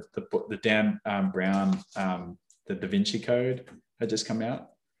guy, the Dan Brown, the Da Vinci Code had just come out.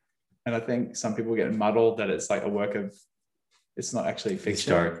 And I think some people get muddled that it's like a work of, it's not actually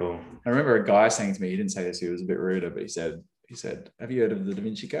fiction. Historical. I remember a guy saying to me, he didn't say this, he was a bit ruder, but he said, have you heard of the Da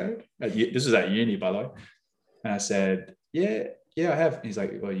Vinci Code? This was at uni, by the way. And I said, yeah, I have. And he's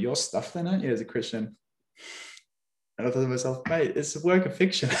like, well, you're stuffed in it, as a Christian. And I thought to myself, mate, it's a work of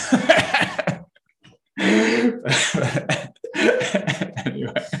fiction.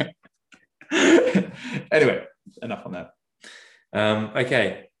 Anyway, enough on that.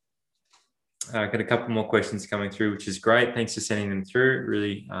 Okay. I've got a couple more questions coming through, which is great. Thanks for sending them through.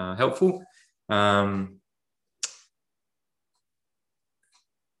 Really helpful.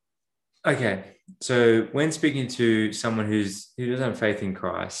 Okay. So when speaking to someone who doesn't have faith in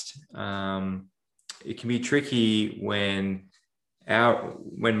Christ, it can be tricky when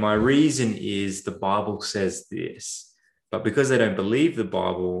my reason is the Bible says this, but because they don't believe the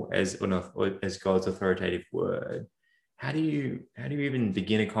Bible as God's authoritative word, how do you even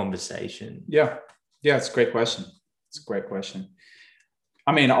begin a conversation? Yeah, it's a great question.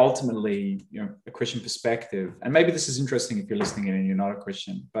 I mean, ultimately, a Christian perspective, and maybe this is interesting if you're listening in and you're not a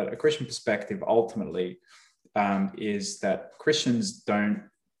Christian, but a Christian perspective ultimately is that Christians don't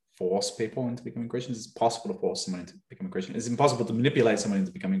force people into becoming Christians. It's possible to force someone into becoming a Christian. It's impossible to manipulate someone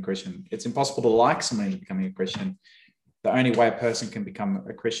into becoming a Christian. It's impossible to like someone into becoming a Christian. The only way a person can become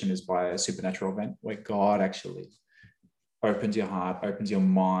a Christian is by a supernatural event where God actually opens your heart, opens your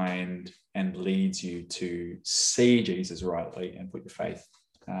mind, and leads you to see Jesus rightly and put your faith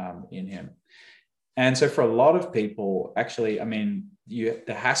in him. And so for a lot of people, actually, I mean, there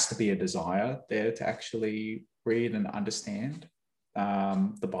has to be a desire there to actually read and understand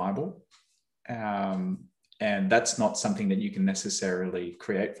the Bible. And that's not something that you can necessarily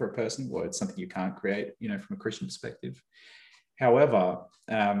create for a person, or it's something you can't create, from a Christian perspective. However,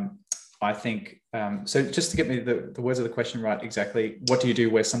 I think, so just to get me the words of the question right, exactly, what do you do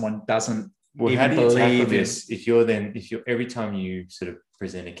where someone doesn't how do you tackle this if you're every time you sort of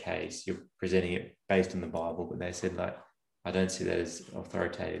present a case, you're presenting it based on the Bible, but they said, like, I don't see that as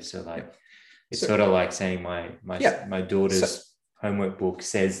authoritative. So like, it's sort of like saying my daughter's homework book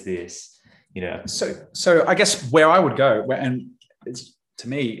says this, So I guess where I would go, and it's, to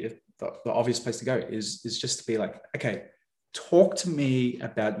me, the obvious place to go is just to be like, okay, talk to me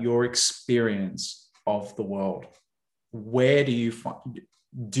about your experience of the world. Where do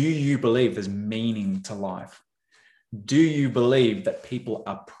you believe there's meaning to life? Do you believe that people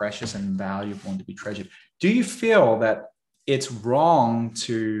are precious and valuable and to be treasured? Do you feel that it's wrong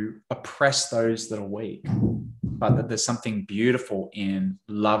to oppress those that are weak, but that there's something beautiful in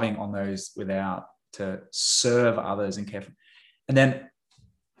loving on those without, to serve others and care for? And then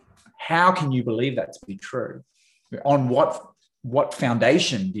how can you believe that to be true? On what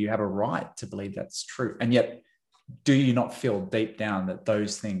foundation do you have a right to believe that's true? And yet, do you not feel deep down that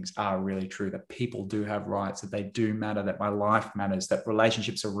those things are really true, that people do have rights, that they do matter, that my life matters, that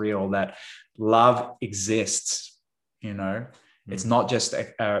relationships are real, that love exists? It's not just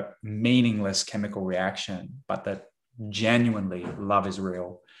a meaningless chemical reaction, but that genuinely love is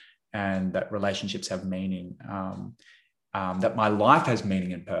real, and that relationships have meaning, that my life has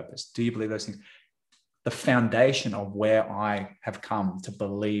meaning and purpose. Do you believe those things? The foundation of where I have come to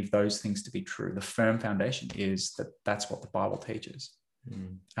believe those things to be true, the firm foundation, is that that's what the Bible teaches.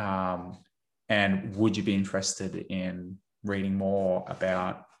 And would you be interested in reading more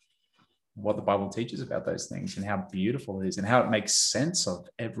about what the Bible teaches about those things, and how beautiful it is, and how it makes sense of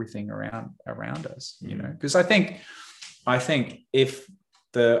everything around us? Because I think if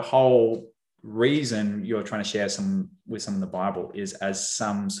the whole reason you're trying to share some of the Bible is as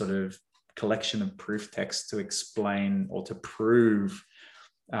some sort of collection of proof texts to explain or to prove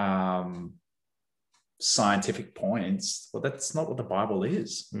scientific points, well, that's not what the Bible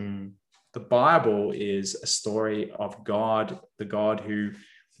is. The Bible is a story of God, the God who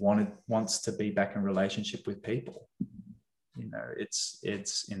wants to be back in relationship with people. It's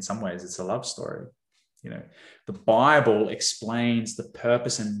in some ways it's a love story. The Bible explains the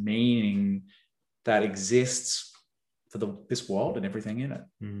purpose and meaning that exists for this world and everything in it.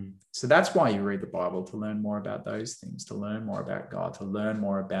 So that's why you read the Bible, to learn more about those things, to learn more about God, to learn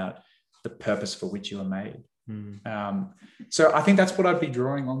more about the purpose for which you are made. So I think that's what I'd be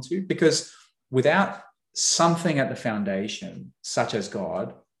drawing onto, because without something at the foundation, such as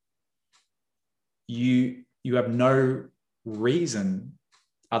God, you have no reason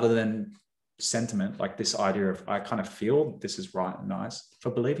other than sentiment, like this idea of, I kind of feel this is right and nice, for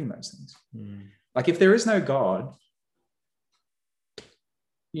believing those things. Like, if there is no God,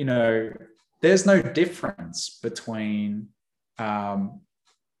 there's no difference between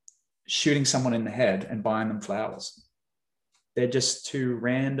shooting someone in the head and buying them flowers. They're just two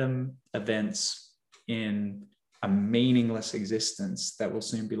random events in a meaningless existence that will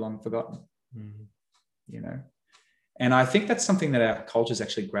soon be long forgotten. And I think that's something that our culture is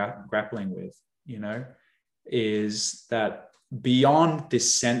actually grappling with, is that beyond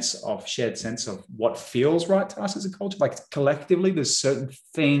this shared sense of what feels right to us as a culture, like collectively, there's certain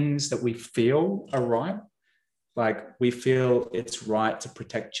things that we feel are right. Like, we feel it's right to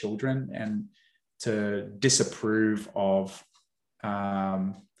protect children and to disapprove of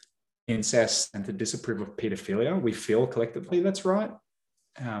incest and to disapprove of pedophilia. We feel collectively that's right.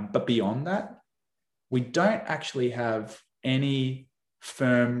 But beyond that, we don't actually have any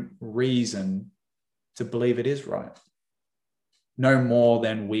firm reason to believe it is right. No more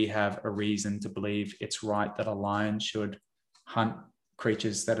than we have a reason to believe it's right that a lion should hunt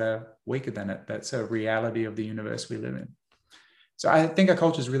creatures that are weaker than it. That's a reality of the universe we live in. So I think our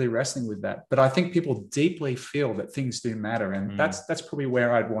culture is really wrestling with that. But I think people deeply feel that things do matter. And that's probably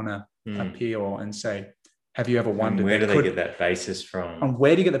where I'd want to appeal and say, have you ever wondered? And where do they get that basis from? And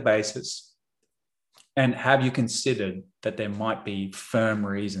where do you get the basis? And have you considered that there might be firm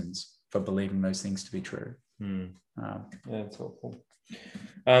reasons for believing those things to be true? Yeah, that's helpful.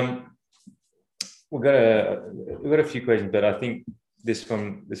 We've got a few questions, but I think this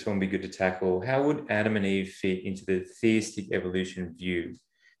one would be good to tackle. How would Adam and Eve fit into the theistic evolution view,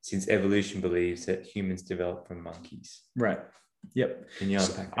 since evolution believes that humans developed from monkeys? Right. Yep. Can you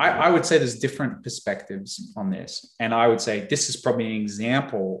So unpack that? I would say there's different perspectives on this. And I would say this is probably an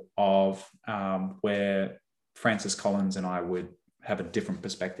example of where Francis Collins and I would have a different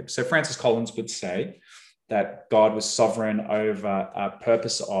perspective. So Francis Collins would say that God was sovereign over a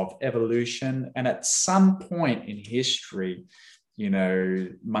purpose of evolution. And at some point in history,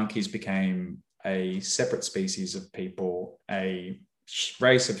 monkeys became a separate species of people, a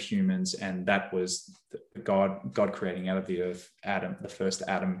race of humans, and that was God creating out of the earth Adam, the first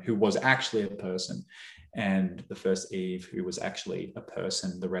Adam, who was actually a person, and the first Eve, who was actually a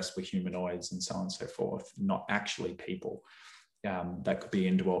person. The rest were humanoids, and so on and so forth, not actually people that could be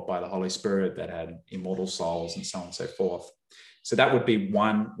indwelt by the Holy Spirit, that had immortal souls, and so on and so forth. So that would be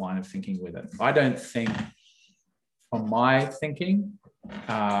one line of thinking with it. I don't think, from my thinking,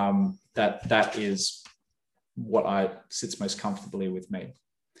 that is what sits most comfortably with me.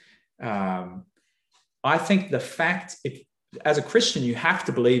 I think the fact, as a Christian, you have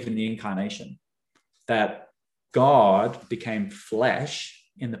to believe in the incarnation, that God became flesh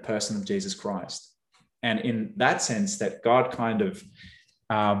in the person of Jesus Christ. And in that sense, that God kind of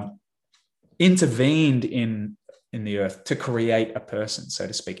intervened in the earth to create a person, so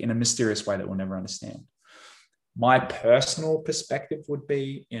to speak, in a mysterious way that we'll never understand. My personal perspective would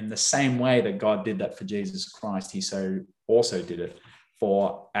be, in the same way that God did that for Jesus Christ, he so also did it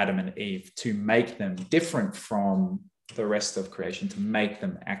for Adam and Eve, to make them different from the rest of creation, to make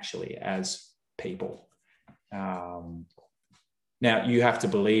them actually as people. Now, you have to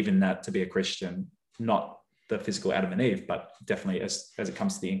believe in that to be a Christian, not the physical Adam and Eve, but definitely as it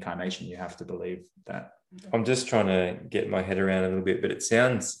comes to the incarnation, you have to believe that. I'm just trying to get my head around a little bit, but it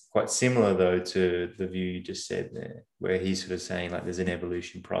sounds quite similar, though, to the view you just said there, where he's sort of saying like there's an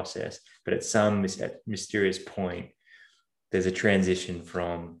evolution process, but at some mysterious point, there's a transition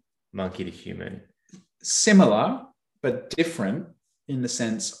from monkey to human. Similar, but different in the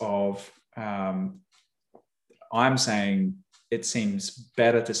sense of, I'm saying it seems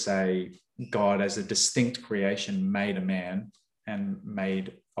better to say God, as a distinct creation, made a man and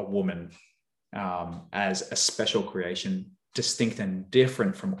made a woman as a special creation, distinct and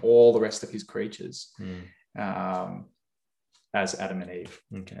different from all the rest of his creatures, as Adam and Eve.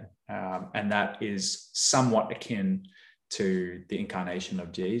 Okay. And that is somewhat akin to the incarnation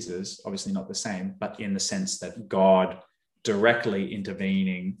of Jesus, obviously not the same, but in the sense that God directly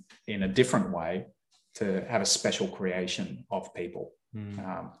intervening in a different way to have a special creation of people.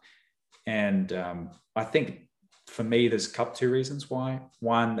 I think, for me, there's two reasons why.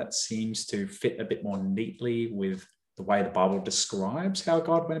 One, that seems to fit a bit more neatly with the way the Bible describes how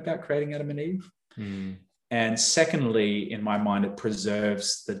God went about creating Adam and Eve. And secondly, in my mind, it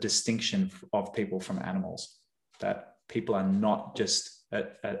preserves the distinction of people from animals, that people are not just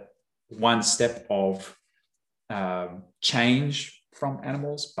at one step of change from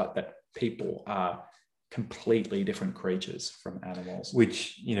animals, but that people are completely different creatures from animals.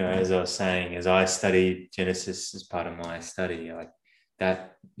 Which, as I was saying, as I studied Genesis as part of my study, like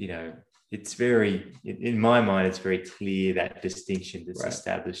that, it's very, in my mind, it's very clear that distinction that's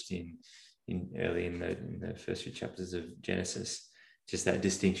established in early in the first few chapters of Genesis, just that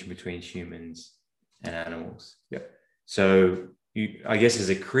distinction between humans and animals. So I guess as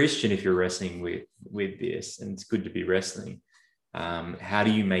a Christian, if you're wrestling with this, and it's good to be wrestling, how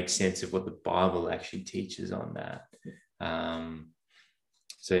do you make sense of what the Bible actually teaches on that?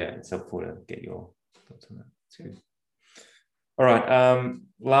 So yeah, it's helpful to get your thoughts on that. It's good. All right.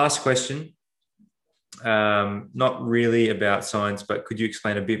 Last question. Not really about science, but could you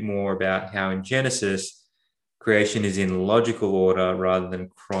explain a bit more about how in Genesis creation is in logical order rather than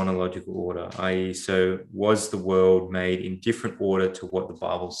chronological order, i.e., so was the world made in different order to what the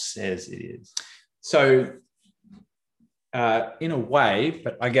Bible says it is? So in a way,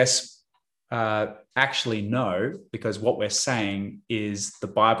 but I guess actually no, because what we're saying is the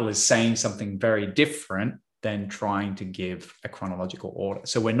Bible is saying something very different than trying to give a chronological order.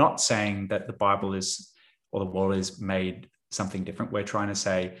 So we're not saying that the Bible is, or the world is made something different. We're trying to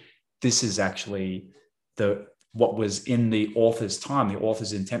say this is actually what was in the author's time, the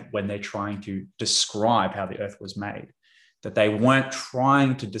author's intent when they're trying to describe how the earth was made, that they weren't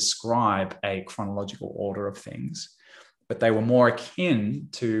trying to describe a chronological order of things, but they were more akin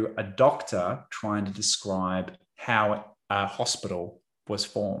to a doctor trying to describe how a hospital was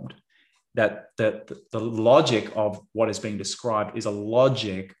formed. That the logic of what is being described is a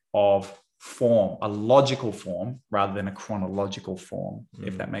logic of form, a logical form, rather than a chronological form,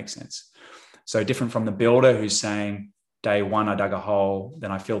 if that makes sense. So different from the builder who's saying, day one, I dug a hole,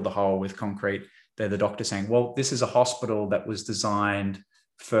 then I filled the hole with concrete. They're the doctor saying, well, this is a hospital that was designed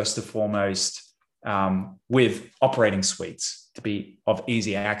first and foremost with operating suites to be of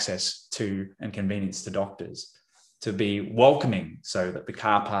easy access to and convenience to doctors, to be welcoming so that the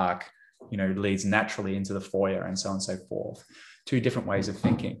car park, leads naturally into the foyer and so on and so forth. Two different ways of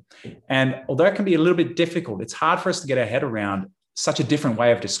thinking. And although it can be a little bit difficult, it's hard for us to get our head around such a different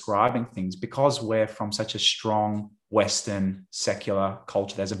way of describing things because we're from such a strong Western secular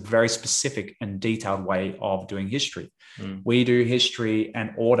culture. There's a very specific and detailed way of doing history. We do history,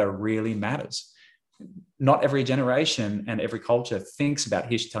 and order really matters. Not every generation and every culture thinks about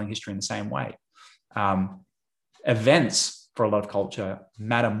telling history in the same way. Events for a lot of culture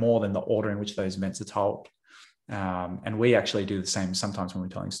matter more than the order in which those events are told. And we actually do the same sometimes when we're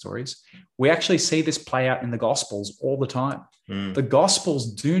telling stories. We actually see this play out in the Gospels all the time. The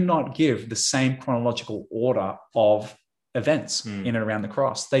Gospels do not give the same chronological order of events in and around the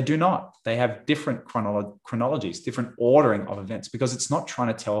cross. They do not. They have different chronologies, different ordering of events, because it's not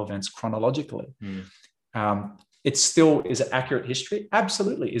trying to tell events chronologically. It still is it accurate history?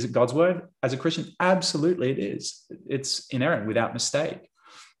 Absolutely. Is it God's word? As a Christian, absolutely it is. It's inerrant without mistake.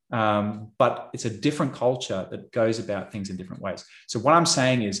 But it's a different culture that goes about things in different ways. So what I'm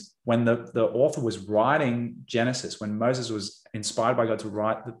saying is, when the author was writing Genesis, when Moses was inspired by God to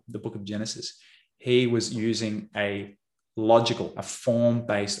write the book of Genesis, he was using a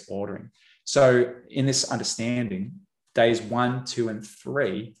form-based ordering. So in this understanding, days 1, 2, and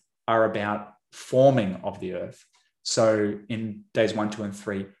 3 are about forming of the earth. So in days 1, 2, and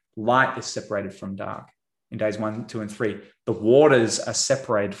 3, light is separated from dark. In days 1, 2, and 3, the waters are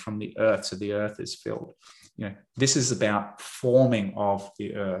separated from the earth, so the earth is filled. This is about forming of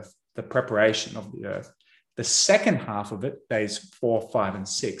the earth, the preparation of the earth. The second half of it, days 4, 5, and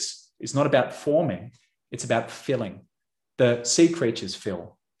 6, is not about forming, it's about filling. The sea creatures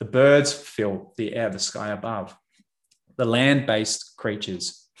fill, the birds fill the air, the sky above. The land-based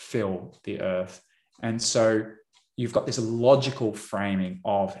creatures fill the earth. And so you've got this logical framing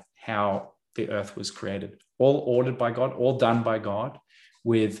of how the earth was created, all ordered by God, all done by God,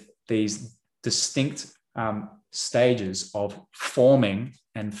 with these distinct stages of forming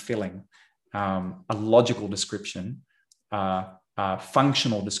and filling, a logical description, a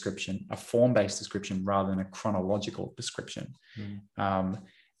functional description, a form-based description rather than a chronological description.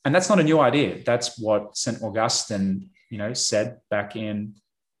 And that's not a new idea. That's what St. Augustine, said back in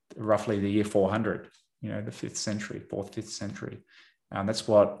roughly the year 400, the 5th century, 4th, 5th century. That's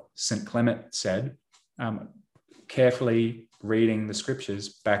what St. Clement said, carefully reading the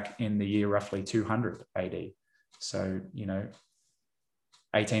scriptures back in the year roughly 200 AD. So,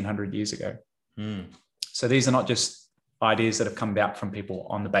 1800 years ago. So these are not just ideas that have come about from people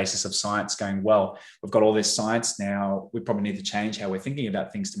on the basis of science going, well, we've got all this science now, we probably need to change how we're thinking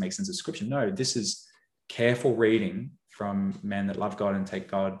about things to make sense of scripture. No, this is careful reading from men that love God and take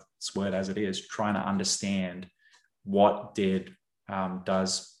God's word as it is, trying to understand what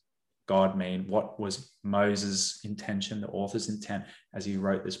does God mean? What was Moses' intention, the author's intent, as he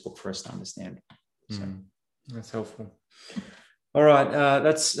wrote this book for us to understand? So that's helpful. All right,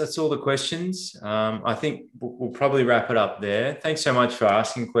 that's all the questions. I think we'll probably wrap it up there. Thanks so much for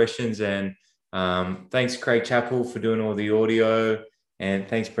asking questions, and thanks Craig Chappell for doing all the audio, and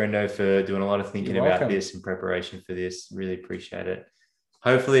thanks Brendo for doing a lot of thinking about this in preparation for this. Really appreciate it.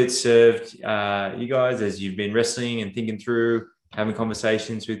 Hopefully it served you guys as you've been wrestling and thinking through, having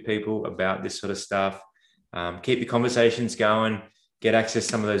conversations with people about this sort of stuff. Keep the conversations going, get access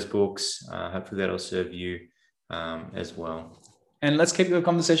to some of those books. Hopefully that'll serve you as well. And let's keep the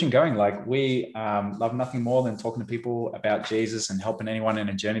conversation going. Like, we love nothing more than talking to people about Jesus and helping anyone in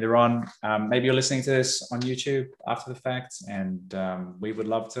a journey they're on. Maybe you're listening to this on YouTube after the fact, and we would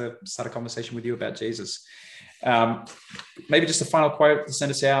love to start a conversation with you about Jesus. Maybe just a final quote to send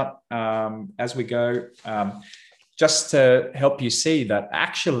us out as we go, just to help you see that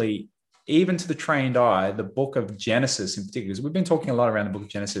actually, even to the trained eye, the book of Genesis in particular, because we've been talking a lot around the book of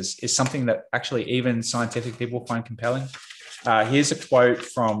Genesis, is something that actually even scientific people find compelling. Here's a quote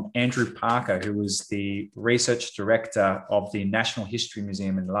from Andrew Parker, who was the research director of the National History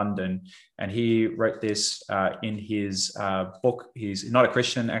Museum in London. And he wrote this in his book. He's not a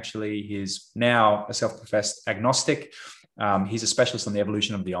Christian, actually. He's now a self-professed agnostic. He's a specialist on the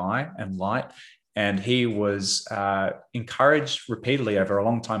evolution of the eye and light. And he was encouraged repeatedly over a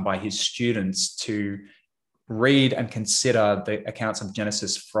long time by his students to read and consider the accounts of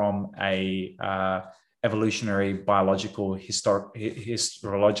Genesis from a evolutionary, biological,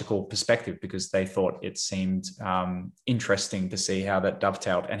 historiological perspective, because they thought it seemed interesting to see how that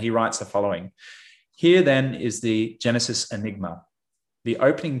dovetailed. And he writes the following: "Here then is the Genesis enigma. The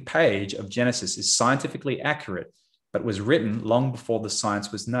opening page of Genesis is scientifically accurate, but was written long before the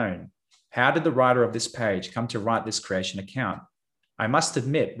science was known. How did the writer of this page come to write this creation account? I must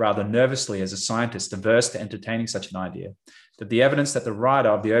admit, rather nervously as a scientist averse to entertaining such an idea, that the evidence that the writer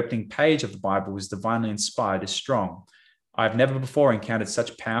of the opening page of the Bible was divinely inspired is strong. I have never before encountered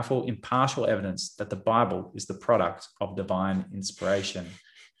such powerful, impartial evidence that the Bible is the product of divine inspiration.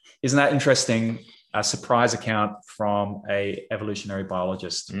 Isn't that interesting? A surprise account from an evolutionary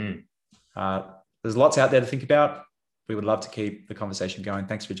biologist. There's lots out there to think about. We would love to keep the conversation going.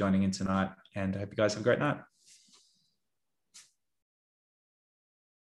 Thanks for joining in tonight, and I hope you guys have a great night.